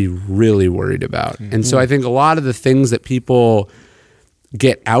what to be really worried about. Mm-hmm. And so I think a lot of the things that people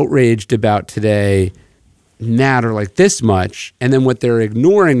get outraged about today matter like this much, and then what they're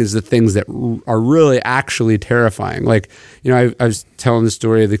ignoring is the things that are really actually terrifying. Like, I was telling the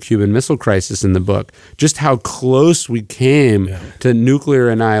story of the Cuban Missile Crisis in the book, just how close we came to nuclear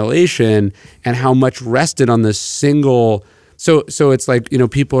annihilation and how much rested on this single. So it's like,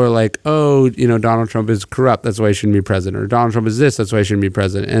 people are like, oh, Donald Trump is corrupt, that's why he shouldn't be president, or Donald Trump is this, that's why he shouldn't be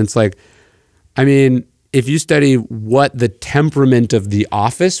president. And it's like, I mean, if you study what the temperament of the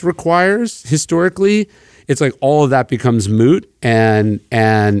office requires historically, it's like all of that becomes moot, and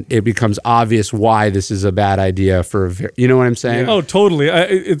it becomes obvious why this is a bad idea you know what I'm saying? Oh, totally.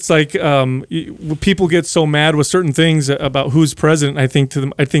 It's like people get so mad with certain things about who's president. I think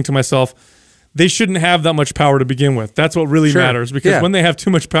to myself, they shouldn't have that much power to begin with. That's what really matters, because when they have too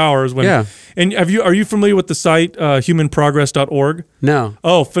much power is when. And are you familiar with the site humanprogress.org? No.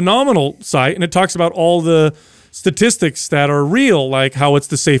 Oh, phenomenal site, and it talks about all the statistics that are real, like how it's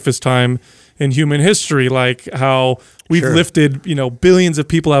the safest time in human history, like how we've lifted billions of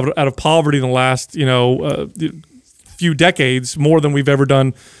people out of poverty in the last few decades, more than we've ever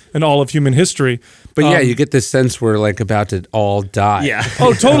done in all of human history. But you get this sense we're like about to all die. Yeah.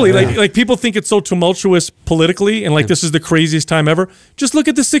 Oh, totally. Like people think it's so tumultuous politically, and like this is the craziest time ever. Just look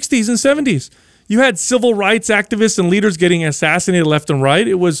at the 60s and 70s. You had civil rights activists and leaders getting assassinated left and right.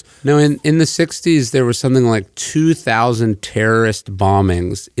 It was in the 60s there was something like 2,000 terrorist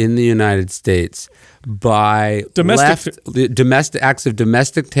bombings in the United States by domestic acts of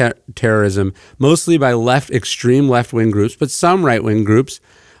domestic terrorism, mostly by extreme left-wing groups, but some right-wing groups.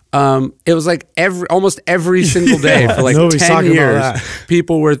 It was like almost every single day for like 10 years,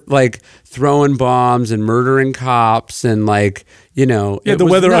 people were like throwing bombs and murdering cops and like, the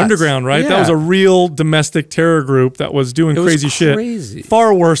Weather Underground, right? Yeah. That was a real domestic terror group that was doing crazy shit.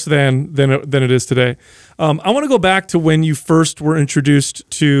 Far worse than it is today. I want to go back to when you first were introduced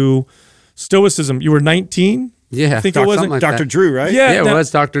to Stoicism. You were 19? Yeah, I think it wasn't like Dr. Drew, right? Yeah, it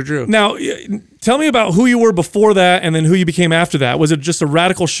was Dr. Drew. Now, tell me about who you were before that and then who you became after that. Was it just a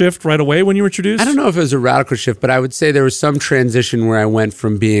radical shift right away when you were introduced? I don't know if it was a radical shift, but I would say there was some transition where I went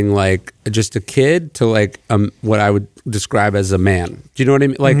from being like just a kid to like what I would describe as a man. Do you know what I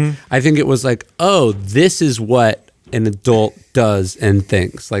mean? Like, I think it was like, oh, this is what an adult does and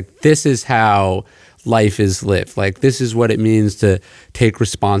thinks. Like, this is how life is lived. Like, this is what it means to take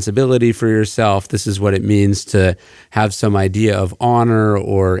responsibility for yourself. This is what it means to have some idea of honor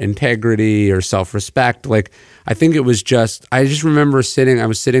or integrity or self-respect. Like, I think it was just, I just remember I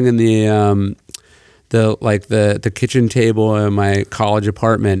was sitting in the kitchen table in my college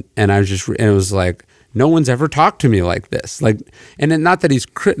apartment, and it was like, no one's ever talked to me like this. Like, and not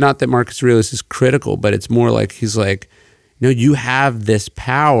that Marcus Aurelius is critical, but it's more like, he's like, no, you have this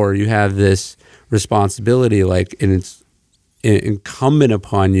power, you have this responsibility, like, and it's incumbent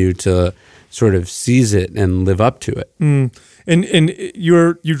upon you to sort of seize it and live up to it. And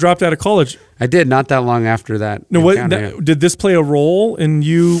you dropped out of college. I did, not that long after that. No, did this play a role in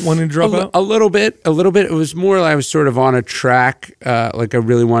you wanting to drop out? A little bit. It was more like I was sort of on a track, like I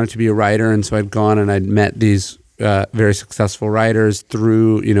really wanted to be a writer, and so I'd gone and I'd met these very successful writers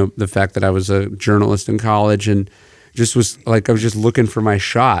through, the fact that I was a journalist in college, and just was like, I was just looking for my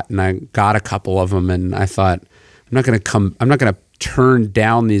shot, and I got a couple of them, and I thought, I'm not going to turn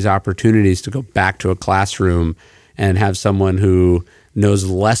down these opportunities to go back to a classroom and have someone who knows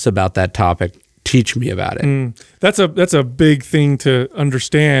less about that topic teach me about it. That's a big thing to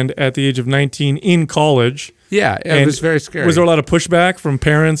understand at the age of 19 in college. Yeah, it was very scary. Was there a lot of pushback from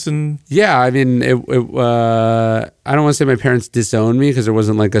parents? And yeah, I mean, I don't want to say my parents disowned me, because there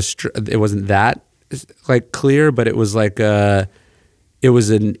wasn't like it wasn't that like clear, but it was like it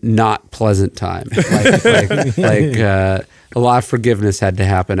was a not pleasant time. A lot of forgiveness had to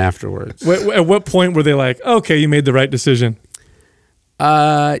happen afterwards. At what point were they like, okay, you made the right decision?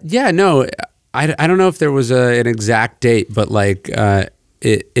 Yeah, no, I don't know if there was an exact date, but like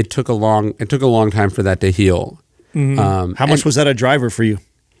it took a long time for that to heal. How much was that a driver for you?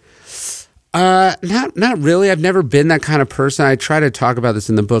 Not really. I've never been that kind of person. I try to talk about this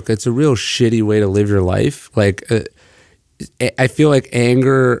in the book. It's a real shitty way to live your life. Like, I feel like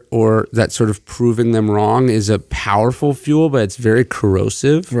anger or that sort of proving them wrong is a powerful fuel, but it's very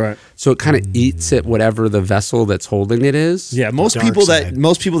corrosive. Right. So it kind of eats at whatever the vessel that's holding it is. Yeah. Most people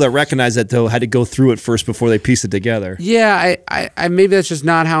that recognize that, though, had to go through it first before they piece it together. Yeah. I maybe that's just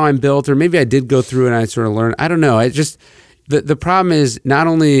not how I'm built, or maybe I did go through it and I sort of learned. I don't know. The problem is not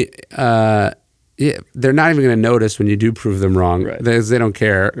only they're not even going to notice when you do prove them wrong. Right. They don't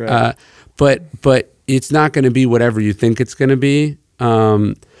care. Right. But it's not going to be whatever you think it's going to be.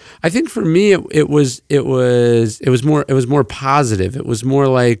 I think for me, it was more positive. It was more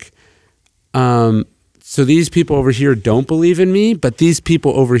like, so these people over here don't believe in me, but these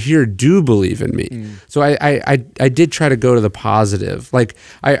people over here do believe in me. So I did try to go to the positive. Like,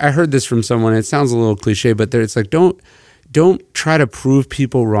 I heard this from someone. It sounds a little cliche, but it's like, don't try to prove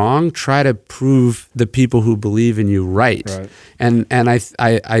people wrong. Try to prove the people who believe in you right. And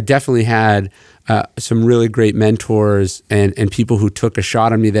I definitely had some really great mentors and people who took a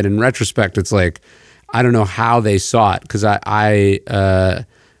shot on me that in retrospect, it's like, I don't know how they saw it, because I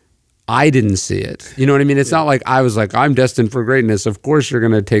didn't see it. You know what I mean? It's not like I was like, I'm destined for greatness, of course you're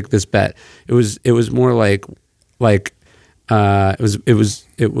going to take this bet. It was more like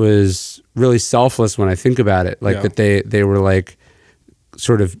it was really selfless when I think about it. Like, that they were like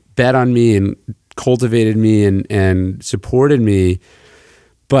sort of bet on me and cultivated me and supported me.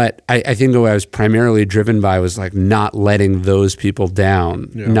 But I think what I was primarily driven by was like not letting those people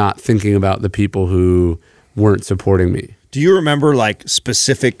down, not thinking about the people who weren't supporting me. Do you remember like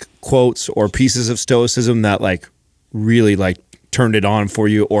specific quotes or pieces of stoicism that like really like turned it on for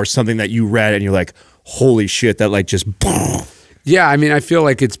you, or something that you read and you're like, holy shit, that like just... Yeah, I mean, I feel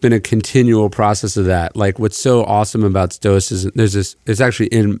like it's been a continual process of that. Like, what's so awesome about stoicism, there's actually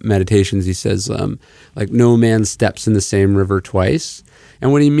in Meditations, he says, like, no man steps in the same river twice.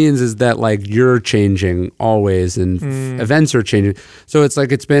 And what he means is that like you're changing always, and events are changing. So it's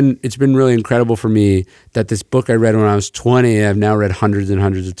like, it's been really incredible for me that this book I read when I was 20, I've now read hundreds and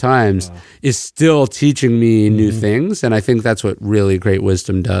hundreds of times, is still teaching me new things. And I think that's what really great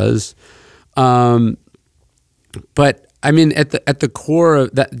wisdom does. But I mean, at the core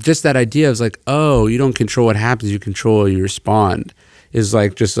of that, just that idea is like, oh, you don't control what happens, you control how you respond, is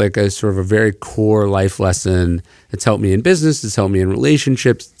like just like a sort of a very core life lesson that's helped me in business, it's helped me in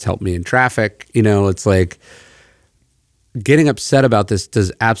relationships, it's helped me in traffic. You know, it's like getting upset about this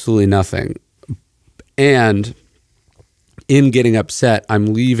does absolutely nothing. And in getting upset,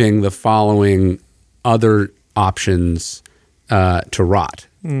 I'm leaving the following other options to rot.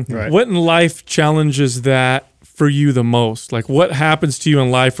 Right. What in life challenges that for you the most? Like, what happens to you in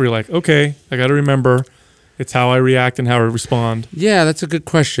life where you're like, okay, I got to remember it's how I react and how I respond? Yeah, that's a good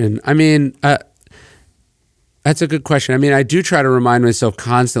question. I mean, that's a good question. I mean, I do try to remind myself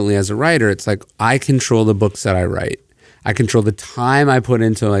constantly as a writer, it's like, I control the books that I write. I control the time I put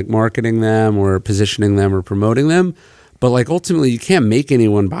into like marketing them or positioning them or promoting them. But like ultimately you can't make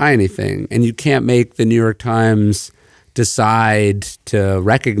anyone buy anything, and you can't make the New York Times decide to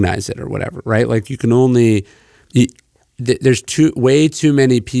recognize it or whatever, right? Like you can only, there's way too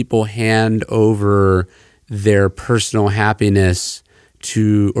many people hand over their personal happiness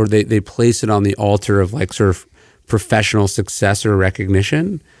to, or they place it on the altar of like sort of professional success or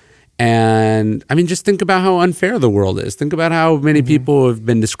recognition. And I mean, just think about how unfair the world is. Think about how many people have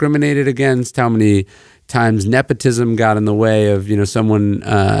been discriminated against, how many times nepotism got in the way of, you know, someone,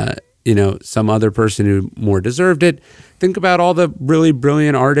 you know, some other person who more deserved it. Think about all the really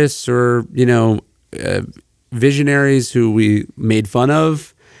brilliant artists or, you know, visionaries who we made fun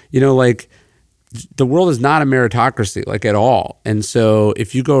of. You know, like the world is not a meritocracy, like at all. And so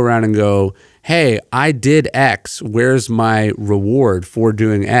if you go around and go, hey, I did X, where's my reward for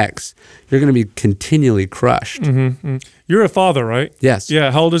doing X? You're going to be continually crushed. You're a father, right? Yes.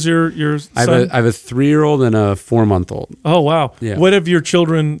 Yeah. How old is your son? I have a 3-year-old and a 4-month-old. Oh, wow. Yeah. What have your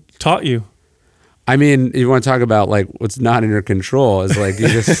children taught you? I mean, you want to talk about like what's not in your control is like you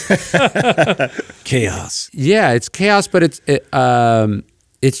just Chaos. Yeah, it's chaos, but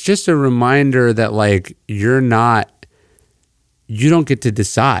it's just a reminder that like you don't get to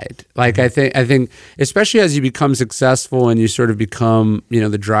decide. Like I think especially as you become successful and you sort of become, you know,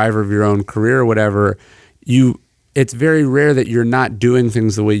 the driver of your own career or whatever, it's very rare that you're not doing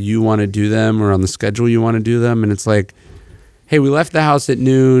things the way you want to do them or on the schedule you want to do them. And it's like, hey, we left the house at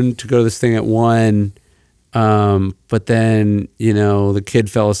noon to go to this thing at 1, but then, you know, the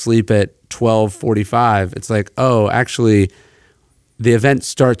kid fell asleep at 12:45. It's like, oh, actually, the event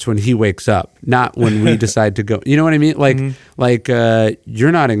starts when he wakes up, not when we decide to go. You know what I mean? Like,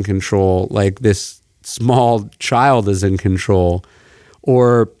 you're not in control. Like this small child is in control,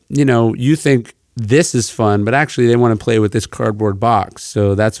 or you know, you think this is fun, but actually they want to play with this cardboard box.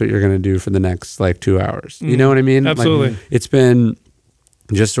 So that's what you're going to do for the next like 2 hours. You know what I mean? Absolutely. Like, it's been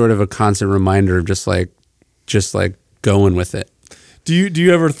just sort of a constant reminder of just like going with it. Do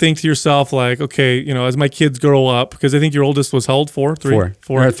you ever think to yourself like, okay, you know, as my kids grow up, because I think your oldest was how old? 4, 3,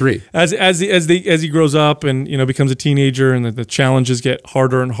 4, or 3. As he grows up and, you know, becomes a teenager and the challenges get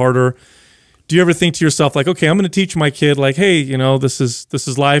harder and harder. Do you ever think to yourself like, okay, I'm going to teach my kid like, hey, you know, this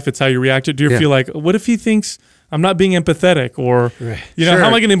is life. It's how you react to it. Do you ever feel like, what if he thinks I'm not being empathetic, or, you know, how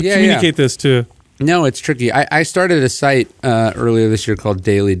am I going to communicate this to? No, it's tricky. I started a site earlier this year called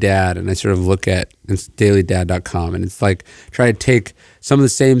Daily Dad, and I sort of look at, it's dailydad.com, and it's like try to take some of the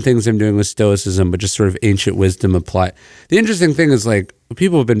same things I'm doing with stoicism, but just sort of ancient wisdom apply. The interesting thing is like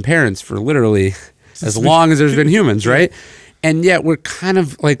people have been parents for literally as long as there's been humans, right? And yet we're kind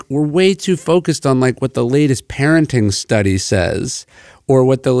of like, we're way too focused on like what the latest parenting study says or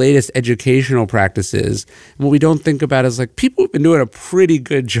what the latest educational practice is. And what we don't think about is like people have been doing a pretty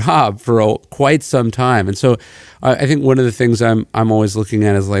good job for quite some time. And so I think one of the things I'm always looking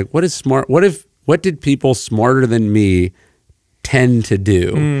at is like, what is smart? What did people smarter than me tend to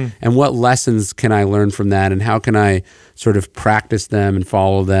do? And what lessons can I learn from that? And how can I sort of practice them and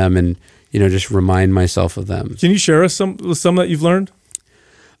follow them and, you know, just remind myself of them. Can you share us some that you've learned?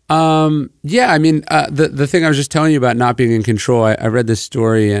 Yeah, I mean, the thing I was just telling you about not being in control, I read this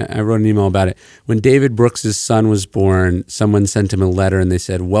story, and I wrote an email about it. When David Brooks' son was born, someone sent him a letter and they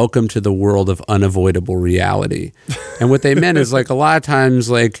said, welcome to the world of unavoidable reality. And what they meant is like a lot of times,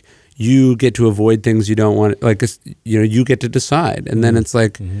 like you get to avoid things you don't want, like, you know, you get to decide. And then it's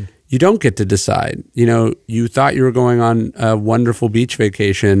like, you don't get to decide. You know, you thought you were going on a wonderful beach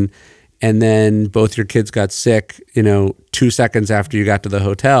vacation, and then both your kids got sick, you know, 2 seconds after you got to the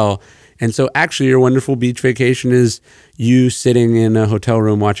hotel. And so actually your wonderful beach vacation is you sitting in a hotel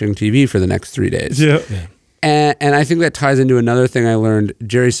room watching TV for the next 3 days. Yeah. And I think that ties into another thing I learned.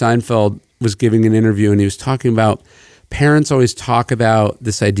 Jerry Seinfeld was giving an interview and he was talking about parents always talk about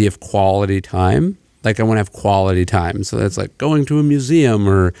this idea of quality time. Like, I want to have quality time. So that's like going to a museum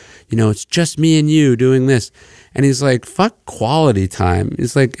or, you know, it's just me and you doing this. And he's like, fuck quality time.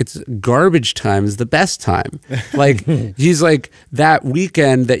 He's like, it's garbage time is the best time. Like, he's like, that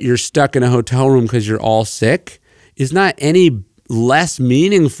weekend that you're stuck in a hotel room because you're all sick is not any less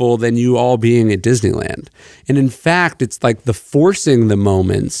meaningful than you all being at Disneyland. And in fact, it's like the forcing the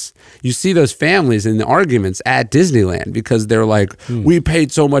moments. You see those families in the arguments at Disneyland because they're like, we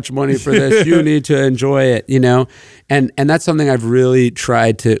paid so much money for this, you need to enjoy it, you know? And that's something I've really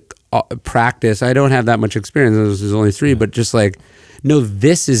tried to practice. I don't have that much experience, this is only 3, but just like, no,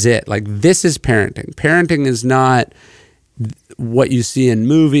 this is it. Like, this is parenting. Parenting is not what you see in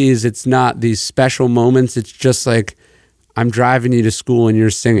movies. It's not these special moments. It's just like, I'm driving you to school and you're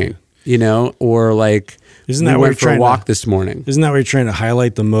singing. you know, or like Isn't we that went for a walk this morning. Isn't that what you're trying to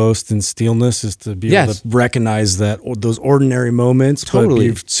highlight the most in stillness, is to be able to recognize that those ordinary moments, totally,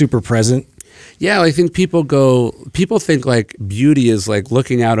 but be super present? Yeah, I think people think like beauty is like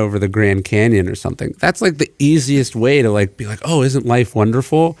looking out over the Grand Canyon or something. That's like the easiest way to like be like, oh, isn't life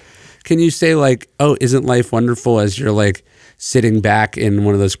wonderful? Can you say like, oh, isn't life wonderful as you're like sitting back in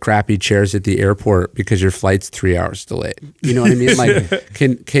one of those crappy chairs at the airport because your flight's 3 hours delayed? You know what I mean? Like,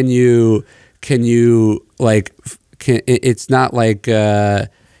 can you like, it's not like,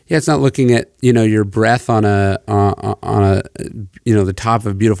 yeah, it's not looking at, you know, your breath on a you know, the top of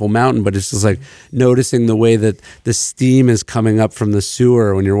a beautiful mountain, but it's just like noticing the way that the steam is coming up from the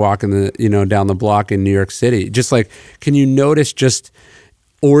sewer when you're walking the, you know, down the block in New York City. Just like, can you notice just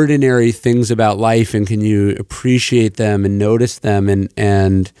ordinary things about life, and can you appreciate them and notice them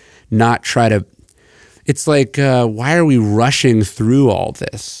and not try to, it's like, why are we rushing through all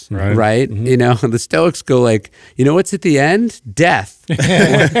this, right? Mm-hmm. You know, the Stoics go like, you know what's at the end? Death.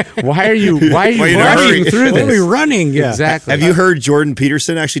 why are you rushing through this? Why are we running? Yeah. Exactly. Have you heard Jordan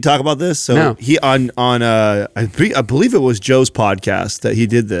Peterson actually talk about this? So no. He I believe it was Joe's podcast that he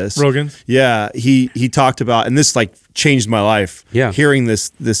did this. Rogan's? Yeah, he talked about, and this like changed my life. Yeah. Hearing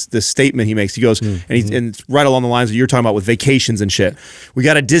this statement he makes. He goes, and it's right along the lines that you're talking about with vacations and shit. We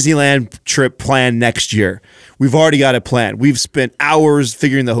got a Disneyland trip planned next year. We've already got it planned. We've spent hours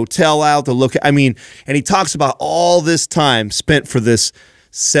figuring the hotel out, to look at, I mean, and he talks about all this time spent for this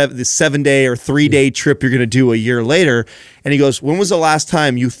 7-day or 3-day trip you're going to do a year later. And he goes, when was the last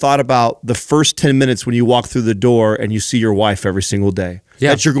time you thought about the first 10 minutes when you walk through the door and you see your wife every single day? Yeah.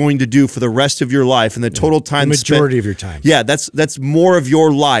 That you're going to do for the rest of your life, and the total time the majority of your time. Yeah, that's more of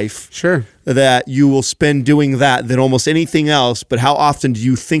your life. Sure. That you will spend doing that than almost anything else. But how often do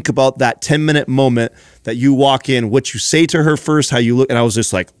you think about that 10-minute moment that you walk in, what you say to her first, how you look? And I was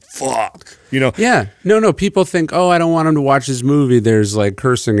just like, fuck, you know? Yeah. No. People think, oh, I don't want him to watch this movie. There's like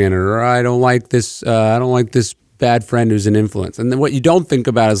cursing in it, or I don't like this. I don't like this bad friend who's an influence. And then what you don't think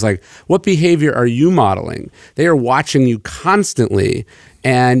about is like, what behavior are you modeling? They are watching you constantly,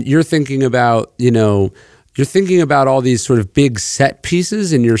 and you're thinking about, you know, you're thinking about all these sort of big set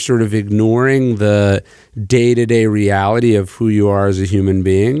pieces, and you're sort of ignoring the day-to-day reality of who you are as a human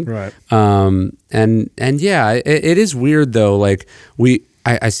being. Right. And yeah, it is weird though. Like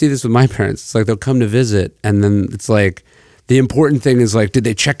I see this with my parents. It's like they'll come to visit, and then it's like, the important thing is like, did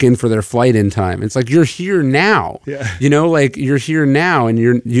they check in for their flight in time? It's like, you're here now. Yeah. You know, like you're here now, and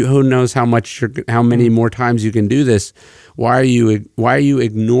you who knows how many more times you can do this. Why are you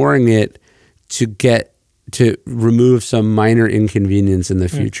ignoring it to remove some minor inconvenience in the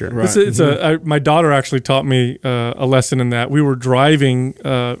future? Right. My daughter actually taught me a lesson in that. We were driving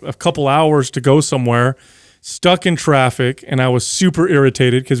a couple hours to go somewhere, stuck in traffic, and I was super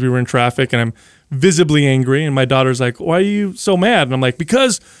irritated because we were in traffic, and I'm visibly angry. And my daughter's like, "Why are you so mad?" And I'm like,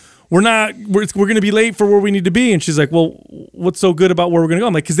 "Because we're going to be late for where we need to be." And she's like, "Well, what's so good about where we're going to go?"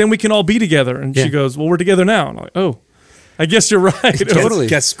 I'm like, "Because then we can all be together." And she goes, "Well, we're together now." And I'm like, "Oh, I guess you're right." Totally.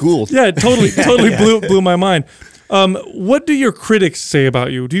 Get schooled. Yeah, totally blew my mind. What do your critics say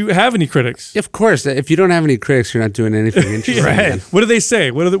about you? Do you have any critics? Of course. If you don't have any critics, you're not doing anything interesting. Right. What do they say?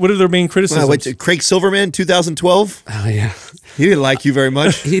 What are their main criticisms? Craig Silverman, 2012. Oh yeah, he didn't like you very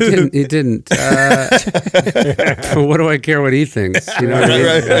much. He didn't. But what do I care what he thinks? You know what I mean?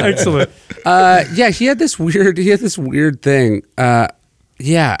 Right. Excellent. Yeah, he had this weird thing.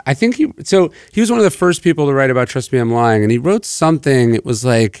 Yeah, I think he was one of the first people to write about Trust Me, I'm Lying, and he wrote something. It was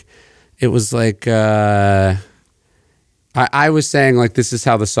like. I was saying like, this is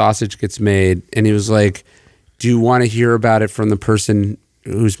how the sausage gets made, and he was like, do you want to hear about it from the person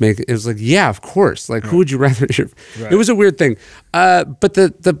who's making it? Was like, yeah, of course. Like, who would you rather hear? Right. It was a weird thing. But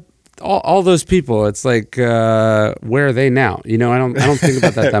all those people, it's like, where are they now? You know, I don't think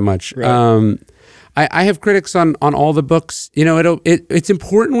about that much. Right. I have critics on all the books. You know, it's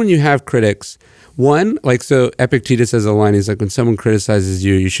important when you have critics. One, like, so Epictetus has a line, he's like, when someone criticizes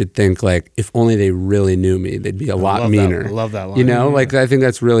you, you should think like, if only they really knew me, they'd be a lot meaner. I love that line. You know, like, I think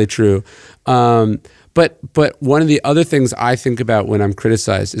that's really true. But one of the other things I think about when I'm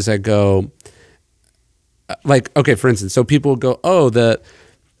criticized is I go, like, okay, for instance, so people go, oh,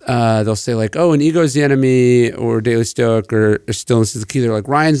 they'll say like, oh, an ego is the enemy, or Daily Stoic, or stillness is the key. They're like,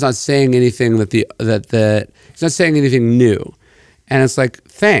 Ryan's not saying anything he's not saying anything new. And it's like,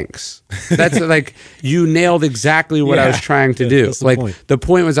 thanks. That's like, you nailed exactly what I was trying to do. Like, the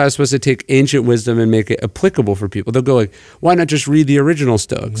point was I was supposed to take ancient wisdom and make it applicable for people. They'll go like, why not just read the original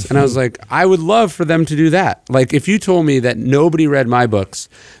Stoics? And I was like, I would love for them to do that. Like, if you told me that nobody read my books,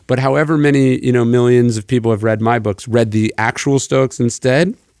 but however many, you know, millions of people have read my books, read the actual Stoics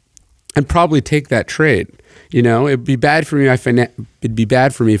instead, and probably take that trade. You know, it'd be bad for me. It'd be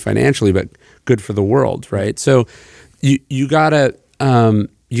bad for me financially, but good for the world, right? So you gotta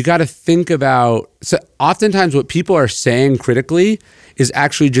think about. So oftentimes, what people are saying critically is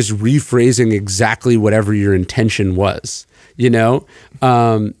actually just rephrasing exactly whatever your intention was. You know,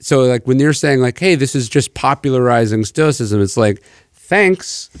 so like when you're saying like, "Hey, this is just popularizing Stoicism," it's like,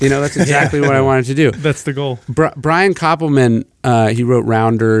 thanks. You know, that's exactly what I wanted to do. That's the goal. Brian Koppelman, he wrote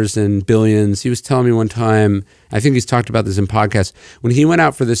Rounders and Billions. He was telling me one time, I think he's talked about this in podcasts, when he went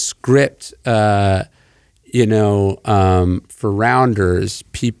out for the script, for Rounders,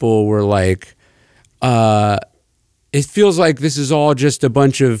 people were like, it feels like this is all just a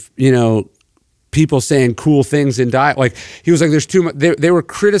bunch of, people saying cool things in dialogue. Like he was like, there's too much. They were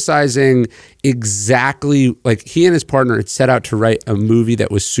criticizing exactly, like he and his partner had set out to write a movie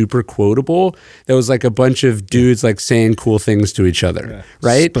that was super quotable. That was like a bunch of dudes like saying cool things to each other,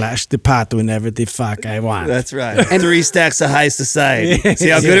 right? Splash the pot whenever the fuck I want. That's right. And 3 stacks of high society. See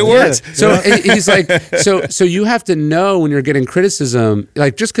how good it works? So he's like, so you have to know when you're getting criticism,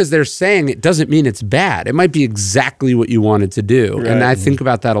 like just because they're saying it doesn't mean it's bad. It might be exactly what you wanted to do. Right. And I think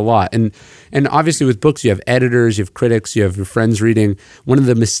about that a lot. And obviously with books, you have editors, you have critics, you have your friends reading. One of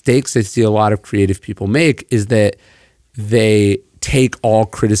the mistakes I see a lot of creative people make is that they take all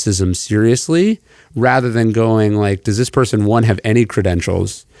criticism seriously rather than going like, does this person, one, have any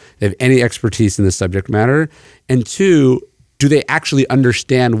credentials? They have any expertise in the subject matter? And two, do they actually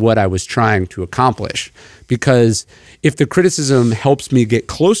understand what I was trying to accomplish? Because if the criticism helps me get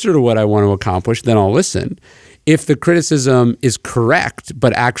closer to what I want to accomplish, then I'll listen. If the criticism is correct,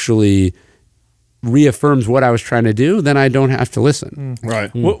 but actually reaffirms what I was trying to do, then I don't have to listen. Right.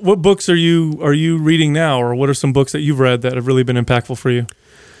 What books are you reading now, or what are some books that you've read that have really been impactful for you?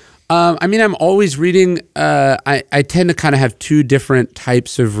 I mean, I'm always reading. I tend to kind of have two different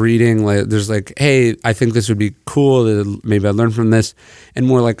types of reading. Like, there's like, hey, I think this would be cool. Maybe I learn from this, and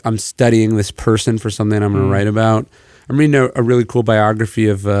more like I'm studying this person for something I'm going to write about. I'm reading a really cool biography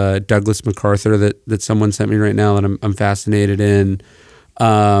of Douglas MacArthur that someone sent me right now that I'm fascinated in.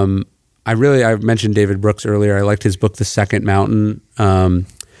 I mentioned David Brooks earlier. I liked his book, The Second Mountain. I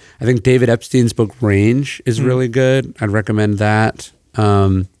think David Epstein's book, Range, is really good. I'd recommend that.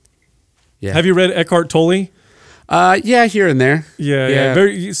 Yeah. Have you read Eckhart Tolle? Yeah, here and there. Yeah.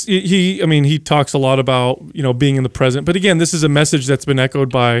 He talks a lot about, being in the present. But again, this is a message that's been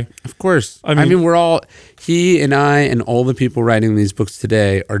echoed by... Of course. I mean, he and I and all the people writing these books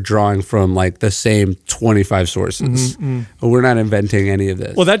today are drawing from like the same 25 sources. We're not inventing any of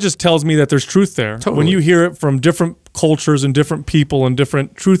this. Well, that just tells me that there's truth there. Totally. When you hear it from different cultures and different people and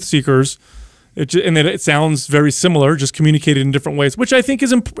different truth seekers, and that it sounds very similar, just communicated in different ways, which I think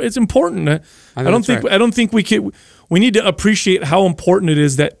is important. I don't think we need to appreciate how important it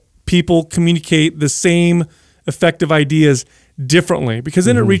is that people communicate the same effective ideas differently, because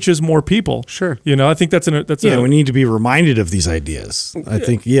then it reaches more people. Sure. I think we need to be reminded of these ideas. I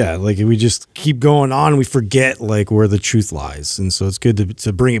think, like we just keep going on, we forget like where the truth lies. And so it's good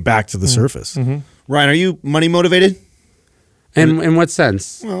to bring it back to the surface. Ryan, are you money motivated? In what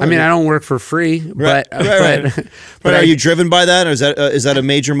sense? Well, I mean, I don't work for free, but are you driven by that, or is that a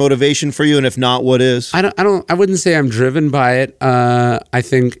major motivation for you? And if not, what is? I wouldn't say I'm driven by it. I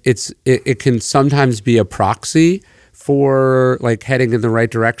think it can sometimes be a proxy for like heading in the right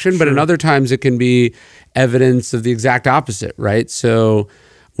direction, but in other times it can be evidence of the exact opposite, right? So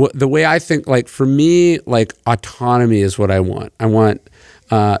the way I think, like for me, like autonomy is what I want.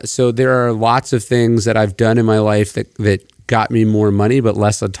 So there are lots of things that I've done in my life that got me more money but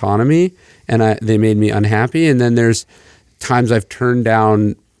less autonomy, and they made me unhappy. And then there's times I've turned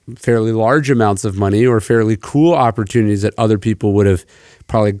down fairly large amounts of money or fairly cool opportunities that other people would have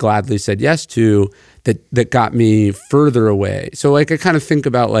probably gladly said yes to, that got me further away. So like I kind of think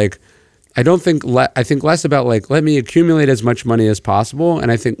about like, I think less about like, let me accumulate as much money as possible,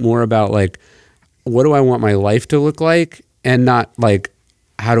 and I think more about like, what do I want my life to look like, and not like,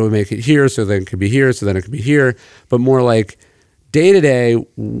 how do we make it here so then it could be here, so then it could be here, but more like day to day,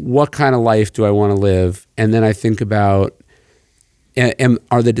 what kind of life do I want to live? And then I think about,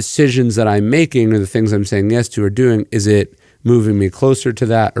 are the decisions that I'm making or the things I'm saying yes to or doing, is it moving me closer to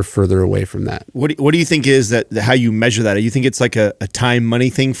that or further away from that? What do you think is that, how you measure that? Do you think it's like a time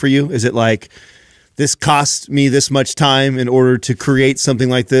money thing for you? Is it like, this costs me this much time in order to create something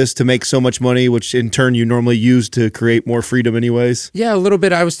like this, to make so much money, which in turn you normally use to create more freedom anyways? Yeah, a little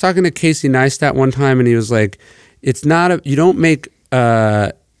bit. I was talking to Casey Neistat one time, and he was like, you don't make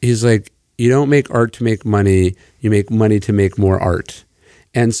art to make money, you make money to make more art.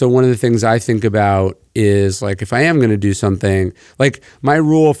 And so one of the things I think about is like, if I am going to do something, like my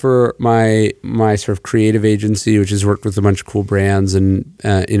rule for my sort of creative agency, which has worked with a bunch of cool brands and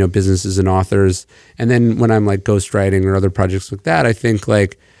you know, businesses and authors, and then when I'm like ghostwriting or other projects like that, I think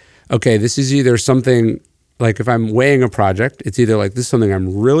like, okay, this is either something, like if I'm weighing a project, it's either like this is something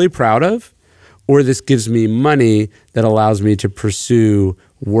I'm really proud of, or this gives me money that allows me to pursue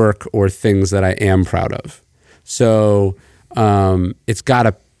work or things that I am proud of. So it's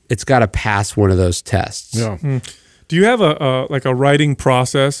gotta pass one of those tests. Yeah. Do you have a like a writing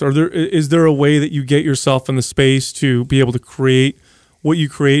process, or is there a way that you get yourself in the space to be able to create what you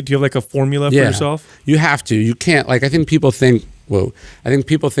create? Do you have like a formula for yourself? You have to. You can't, like, I think people think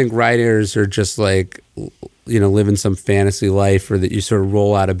writers are just like, you know, living some fantasy life, or that you sort of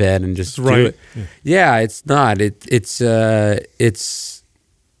roll out of bed and just do it. Yeah, it's not. It's a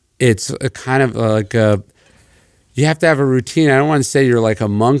kind of like a, you have to have a routine. I don't want to say you're like a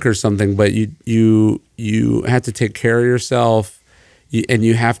monk or something, but you have to take care of yourself, and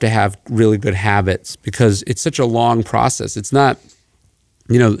you have to have really good habits, because it's such a long process. It's not,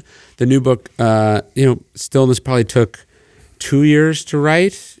 you know, the new book, you know, Stillness probably took 2 years to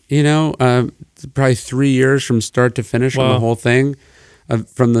write, you know, probably 3 years from start to finish on the whole thing,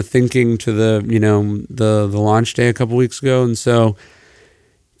 from the thinking to the, you know, the launch day a couple weeks ago. And so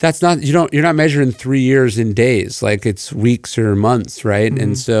that's not, you're not measuring 3 years in days, like it's weeks or months, right?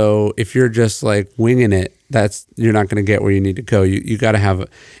 And so if you're just like winging it, you're not going to get where you need to go. You got to have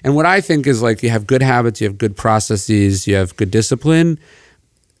and what I think is like, you have good habits, you have good processes, you have good discipline.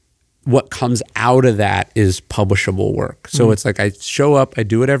 What comes out of that is publishable work. So it's like, I show up, I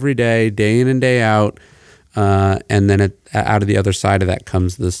do it every day in and day out. And then out of the other side of that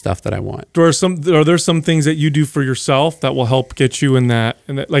comes the stuff that I want. Are there some things that you do for yourself that will help get you in that?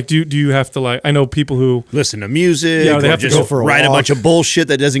 Like, do you have to, like, I know people who listen to music, they have just to go for write a bunch of bullshit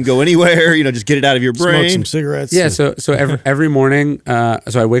that doesn't go anywhere, you know, just get it out of your brain. Smoke some cigarettes. Yeah, so every morning,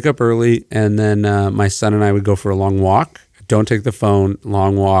 so I wake up early, and then my son and I would go for a long walk. Don't take the phone,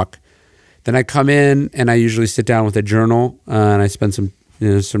 long walk. Then I come in, and I usually sit down with a journal, and I spend some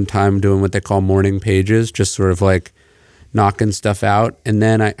time doing what they call morning pages, just sort of like knocking stuff out. And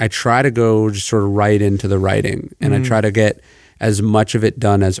then I try to go just sort of right into the writing, and I try to get as much of it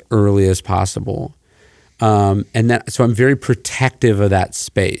done as early as possible. So I'm very protective of that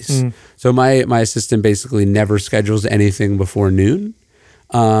space. So my assistant basically never schedules anything before noon.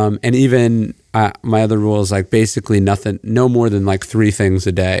 And even my other rule is like basically nothing, no more than like 3 things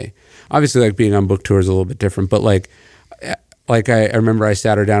a day. Obviously, like being on book tour is a little bit different, but like I remember I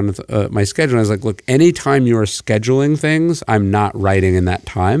sat her down with my schedule, and I was like, look, anytime you are scheduling things, I'm not writing in that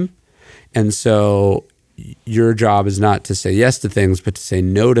time. And so your job is not to say yes to things, but to say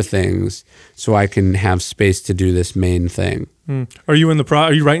no to things, so I can have space to do this main thing. Are you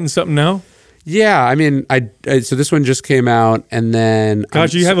are you writing something now? Yeah, I mean, so this one just came out, and then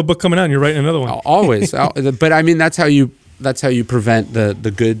gosh, you have a book coming out, and you're writing another one. Always, but I mean, that's how you prevent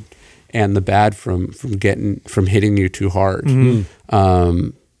the good and the bad from hitting you too hard.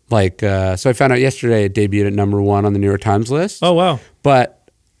 So I found out yesterday it debuted at #1 on the New York Times list. Oh wow! But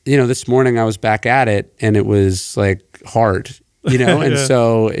you know, this morning I was back at it, and it was like hard, you know, and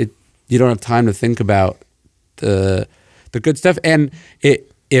so you don't have time to think about the good stuff. And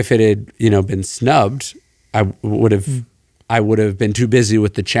if it had, you know, been snubbed, I would have been too busy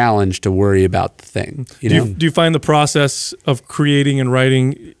with the challenge to worry about the thing. Do you find the process of creating and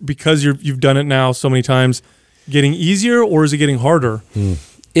writing, because you've done it now so many times, getting easier, or is it getting harder?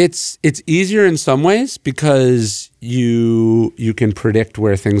 It's easier in some ways, because you can predict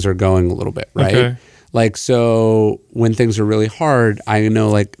where things are going a little bit, right? Okay. Like, so when things are really hard, I know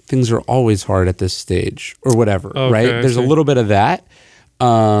like things are always hard at this stage or whatever, right? There's a little bit of that.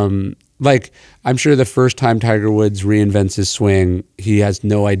 Like, I'm sure the first time Tiger Woods reinvents his swing, he has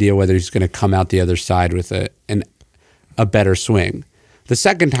no idea whether he's going to come out the other side with a better swing. The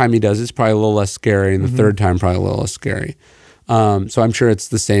second time he does, it's probably a little less scary, and the third time probably a little less scary. So I'm sure it's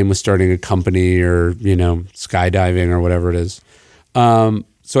the same with starting a company, or, you know, skydiving or whatever it is. So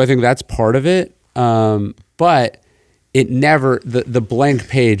I think that's part of it. But it never, the blank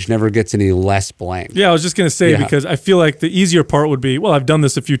page never gets any less blank. Yeah, I was just going to say, because I feel like the easier part would be, well, I've done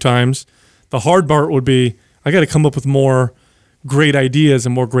this a few times. The hard part would be, I got to come up with more great ideas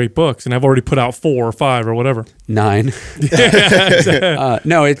and more great books, and I've already put out 4 or 5 or whatever. 9.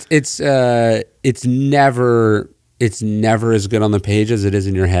 No, it's never as good on the page as it is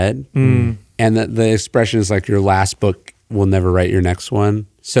in your head. And the expression is like, your last book will never write your next one.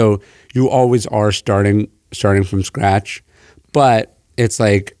 So you always are starting from scratch, but it's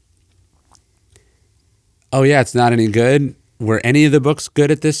like, oh yeah, it's not any good. Were any of the books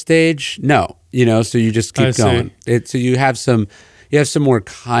good at this stage? No. you know, so you just keep going. So you have some more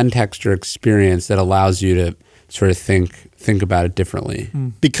context or experience that allows you to sort of think about it differently.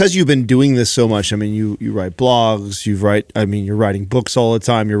 Because you've been doing this so much. I mean, you write blogs, you're writing books all the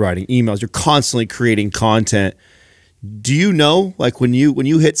time, you're writing emails, you're constantly creating content. Do you know, like when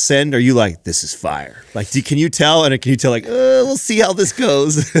you hit send, are you like, this is fire? Like, can you tell? And can you tell like, we'll see how this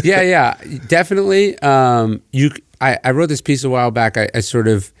goes? yeah, definitely. I wrote this piece a while back. I sort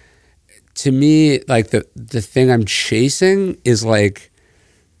of, to me, like the thing I'm chasing is like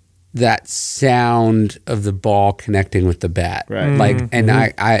that sound of the ball connecting with the bat. Right. Like,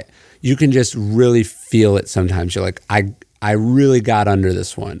 and you can just really feel it sometimes. You're like, I really got under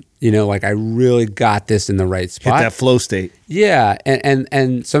this one. You know, like I really got this in the right spot. Hit that flow state. Yeah,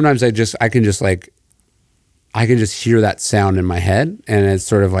 and sometimes I can just hear that sound in my head, and it's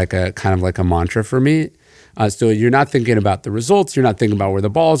sort of like a kind of like a mantra for me. So you're not thinking about the results, you're not thinking about where the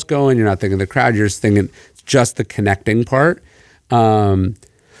ball's going, you're not thinking the crowd, you're just thinking just the connecting part. So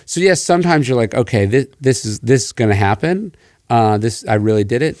yes, sometimes you're like, okay, this is going to happen. I really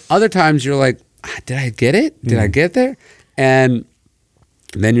did it. Other times you're like, did I get it? Did I get there? And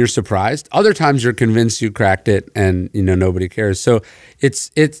then you're surprised. Other times you're convinced you cracked it, and you know nobody cares. So it's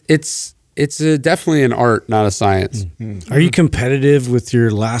definitely an art, not a science. Are you competitive with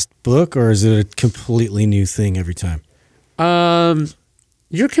your last book, or is it a completely new thing every time?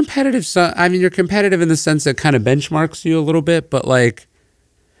 You're competitive. So, I mean, you're competitive in the sense that kind of benchmarks you a little bit, but like,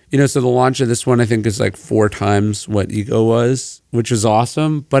 you know, so the launch of this one I think is like 4 times what Ego was, which is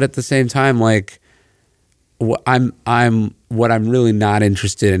awesome. But at the same time, like, what I'm really not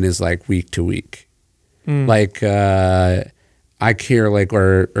interested in is like week to week. Like I care like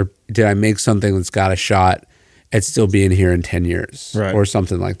or did I make something that's got a shot at still being here in 10 years or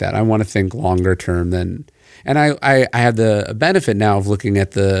something like that. I want to think longer term than, and I have the benefit now of looking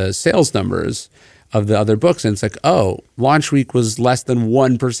at the sales numbers of the other books, and it's like, oh, launch week was less than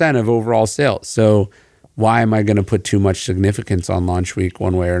 1% of overall sales. So why am I going to put too much significance on launch week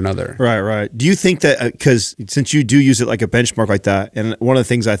one way or another? Right. Do you think that, because since you do use it like a benchmark like that, and one of the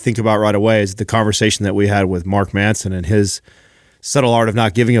things I think about right away is the conversation that we had with Mark Manson and his subtle art of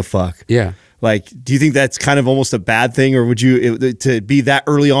not giving a fuck. Yeah. Like, do you think that's kind of almost a bad thing, or would you, to be that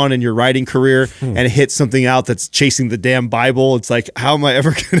early on in your writing career and hit something out that's chasing the damn Bible? It's like, how am I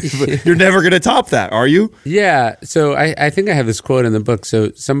ever going to, you're never going to top that, are you? Yeah. So I think I have this quote in the book.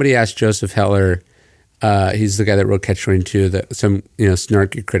 So somebody asked Joseph Heller, he's the guy that wrote Catch-22, that some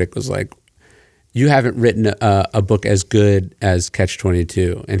snarky critic was like, you haven't written a book as good as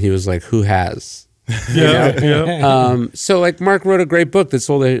Catch-22. And he was like, who has? Yeah. So like Mark wrote a great book that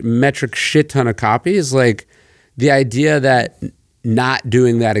sold a metric shit ton of copies. Like the idea that not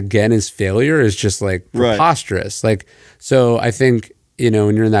doing that again is failure is just like preposterous. Like, so I think, when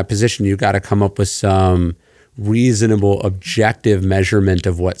you're in that position, you got to come up with some reasonable, objective measurement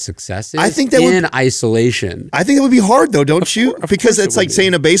of what success is. I think that in isolation. I think that would be hard though, don't you? Because it's like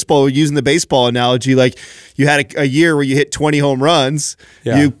saying using the baseball analogy, like you had a year where you hit 20 home runs.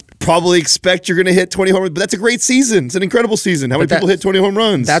 Yeah. You probably expect you're going to hit 20 home runs, but that's a great season. It's an incredible season. How many people hit 20 home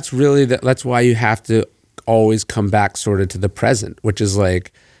runs? That's really, that's why you have to always come back sort of to the present, which is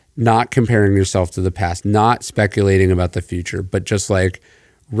like not comparing yourself to the past, not speculating about the future, but just like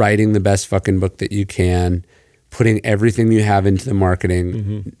writing the best fucking book that you can, putting everything you have into the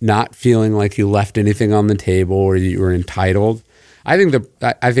marketing, not feeling like you left anything on the table or you were entitled. I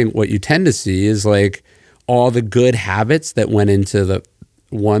think what you tend to see is like all the good habits that went into the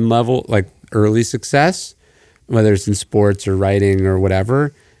one level, like early success, whether it's in sports or writing or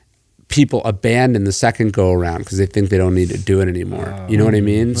whatever, people abandon the second go around because they think they don't need to do it anymore. You know what I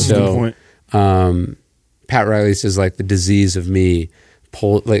mean? That's a good point. Pat Riley says like the disease of me,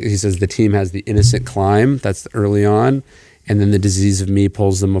 like he says the team has the innocent climb, that's early on, and then the disease of me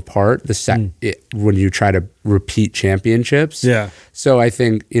pulls them apart when you try to repeat championships. Yeah. So I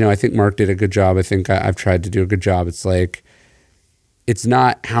think Mark did a good job. I think I've tried to do a good job. It's like, it's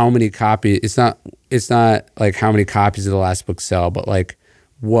not how many copies, it's not like how many copies of the last book sell, but like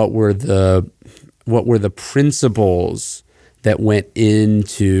what were the principles that went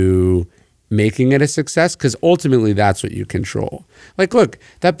into making it a success? Because ultimately that's what you control. Like, look,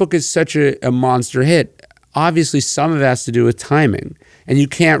 that book is such a monster hit. Obviously some of it has to do with timing, and you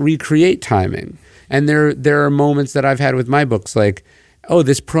can't recreate timing. And there are moments that I've had with my books like, oh,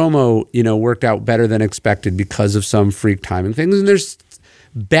 this promo, worked out better than expected because of some freak timing things. And there's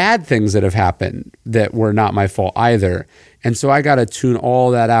bad things that have happened that were not my fault either. And so I got to tune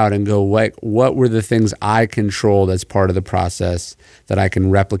all that out and go, like, what were the things I controlled as part of the process that I can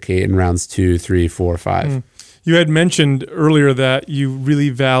replicate in rounds 2, 3, 4, 5. You had mentioned earlier that you really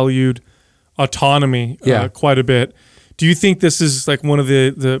valued autonomy quite a bit. Do you think this is like one of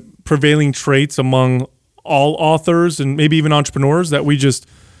the prevailing traits among all authors and maybe even entrepreneurs, that we just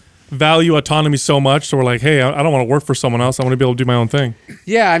value autonomy so much, so we're like, hey, I don't want to work for someone else. I want to be able to do my own thing.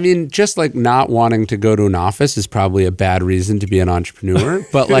 Yeah, I mean, just like not wanting to go to an office is probably a bad reason to be an entrepreneur.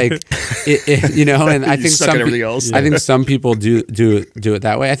 But like, you know, and I think I think some people do it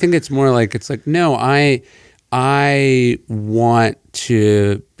that way. I think it's more like, no, I want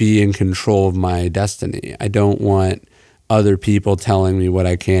to be in control of my destiny. I don't want other people telling me what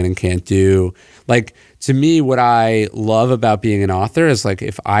I can and can't do. Like, to me, what I love about being an author is like,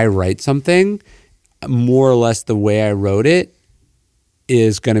 if I write something, more or less the way I wrote it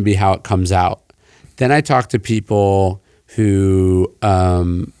is going to be how it comes out. Then I talk to people who,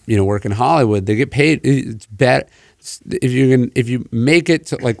 you know, work in Hollywood. They get paid. It's better if you make it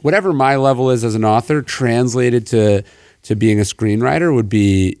to like whatever my level is as an author, translated to being a screenwriter would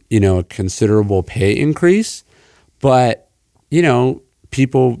be, you know, a considerable pay increase. But, you know,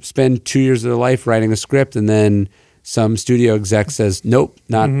 people spend 2 years of their life writing a script, and then some studio exec says, nope,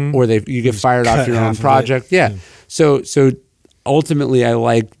 not, or you get fired off your own project. Yeah. So ultimately, I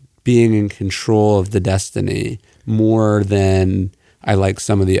like being in control of the destiny more than I like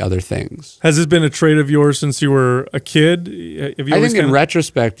some of the other things. Has this been a trait of yours since you were a kid? Have you I think in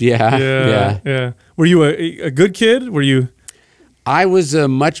retrospect, yeah. Were you a good kid? Were you? I was a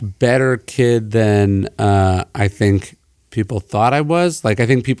much better kid than I think people thought I was. Like, I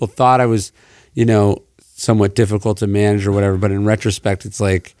think people thought I was, you know, somewhat difficult to manage or whatever. But in retrospect, it's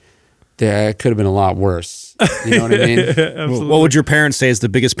like, it could have been a lot worse. You know what I mean? Absolutely. What would your parents say is the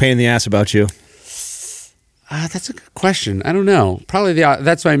biggest pain in the ass about you? That's a good question. I don't know. Probably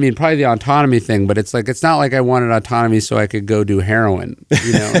that's what I mean. Probably the autonomy thing. But it's like, it's not like I wanted autonomy so I could go do heroin.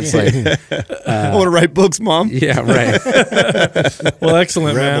 You know, it's like I want to write books, Mom. Yeah, right. Well,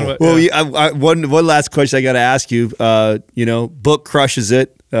 excellent, man. But, well, one last question I got to ask you. You know, book crushes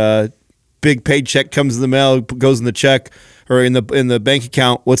it. Big paycheck comes in the mail, goes in the check or in the bank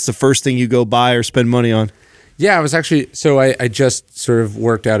account. What's the first thing you go buy or spend money on? Yeah, I was actually, so I just sort of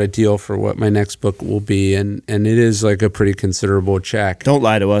worked out a deal for what my next book will be, and it is like a pretty considerable check. Don't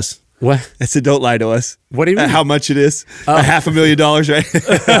lie to us. What? I said, don't lie to us. What do you mean? How much it is? $500,000,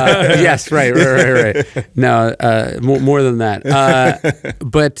 right? Yes, right. No, more than that.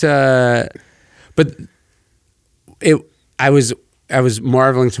 I was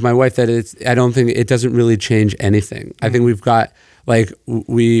marveling to my wife that I don't think it doesn't really change anything. I think we've got, like,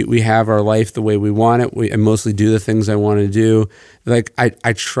 we have our life the way we want it. I mostly do the things I want to do. Like,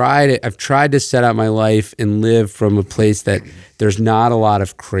 I've tried to set out my life and live from a place that there's not a lot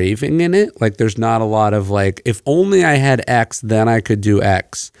of craving in it. Like, there's not a lot of like, if only I had X, then I could do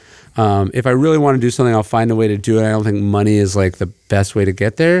X. If I really want to do something, I'll find a way to do it. I don't think money is like the best way to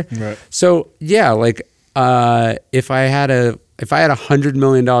get there. Right. So yeah, like, if I had $100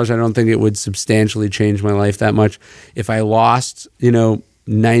 million, I don't think it would substantially change my life that much. If I lost,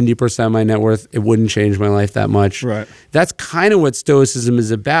 90% of my net worth, it wouldn't change my life that much. Right. That's kind of what Stoicism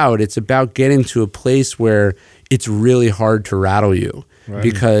is about. It's about getting to a place where it's really hard to rattle you, right,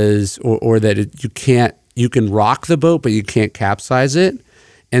 because, or that you can rock the boat, but you can't capsize it.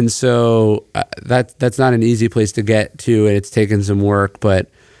 And so that's not an easy place to get to, and it's taken some work, but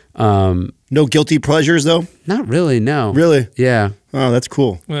no guilty pleasures though? Not really, no. Really? Yeah. Oh, that's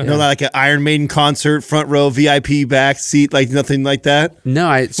cool. Yeah. No, like an Iron Maiden concert, front row, VIP back seat, like nothing like that?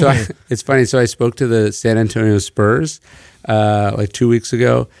 No, it's funny. So I spoke to the San Antonio Spurs like 2 weeks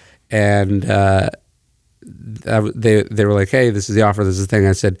ago, and they were like, hey, this is the offer, this is the thing.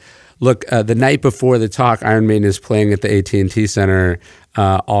 I said, look, the night before the talk, Iron Maiden is playing at the AT&T Center.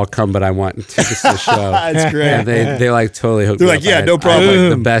 I'll come, but I want tickets to the show. That's great. And they like totally hooked me up. They're like, yeah, no problem. I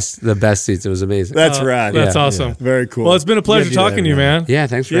had, like, the best seats. It was amazing. That's rad. That's awesome. Yeah. Very cool. Well, it's been a pleasure talking to you, man. Yeah,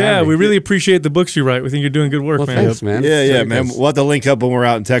 thanks for having me. We really appreciate the books you write. We think you're doing good work, man. Thanks, man. Yeah, man. We'll have to link up when we're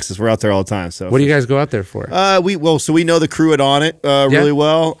out in Texas. We're out there all the time. So, what do you guys go out there for? We know the crew at On It really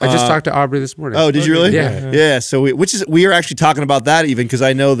well. I just talked to Aubrey this morning. Oh, did you really? Yeah. So we are actually talking about that even because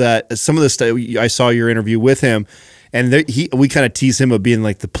I know that some of the stuff I saw your interview with him. And we kind of tease him of being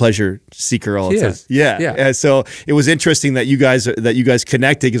like the pleasure seeker all the time. Yeah. So it was interesting that you guys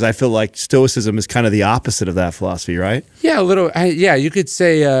connected because I feel like Stoicism is kind of the opposite of that philosophy, right? Yeah, a little. You could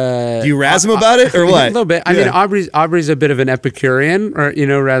say. Do you razz him about it or what? A little bit. I mean, Aubrey's a bit of an Epicurean, or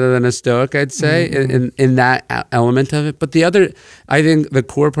rather than a Stoic, I'd say, in that element of it. But the other, I think, the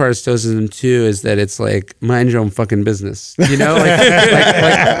core part of Stoicism too is that it's like mind your own fucking business.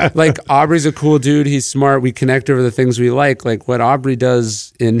 Like Aubrey's a cool dude. He's smart. We connect over the things we like what Aubrey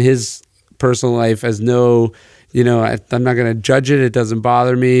does in his personal life has no you know, I'm not going to judge it. It doesn't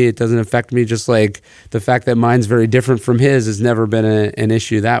bother me. It doesn't affect me. Just like the fact that mine's very different from his has never been an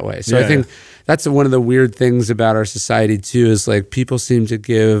issue that way. So I think that's one of the weird things about our society too, is like people seem to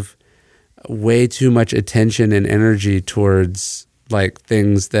give way too much attention and energy towards like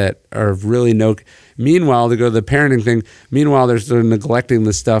things that are really meanwhile, to go to the parenting thing, meanwhile they're neglecting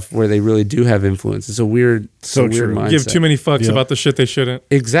the stuff where they really do have influence. It's a weird, weird mindset. Give too many fucks about the shit they shouldn't.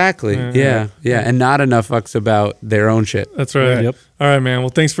 Exactly. Yeah. And not enough fucks about their own shit. That's right. Yep. All right, man. Well,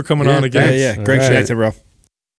 thanks for coming on again. Yeah. Great chatting, bro.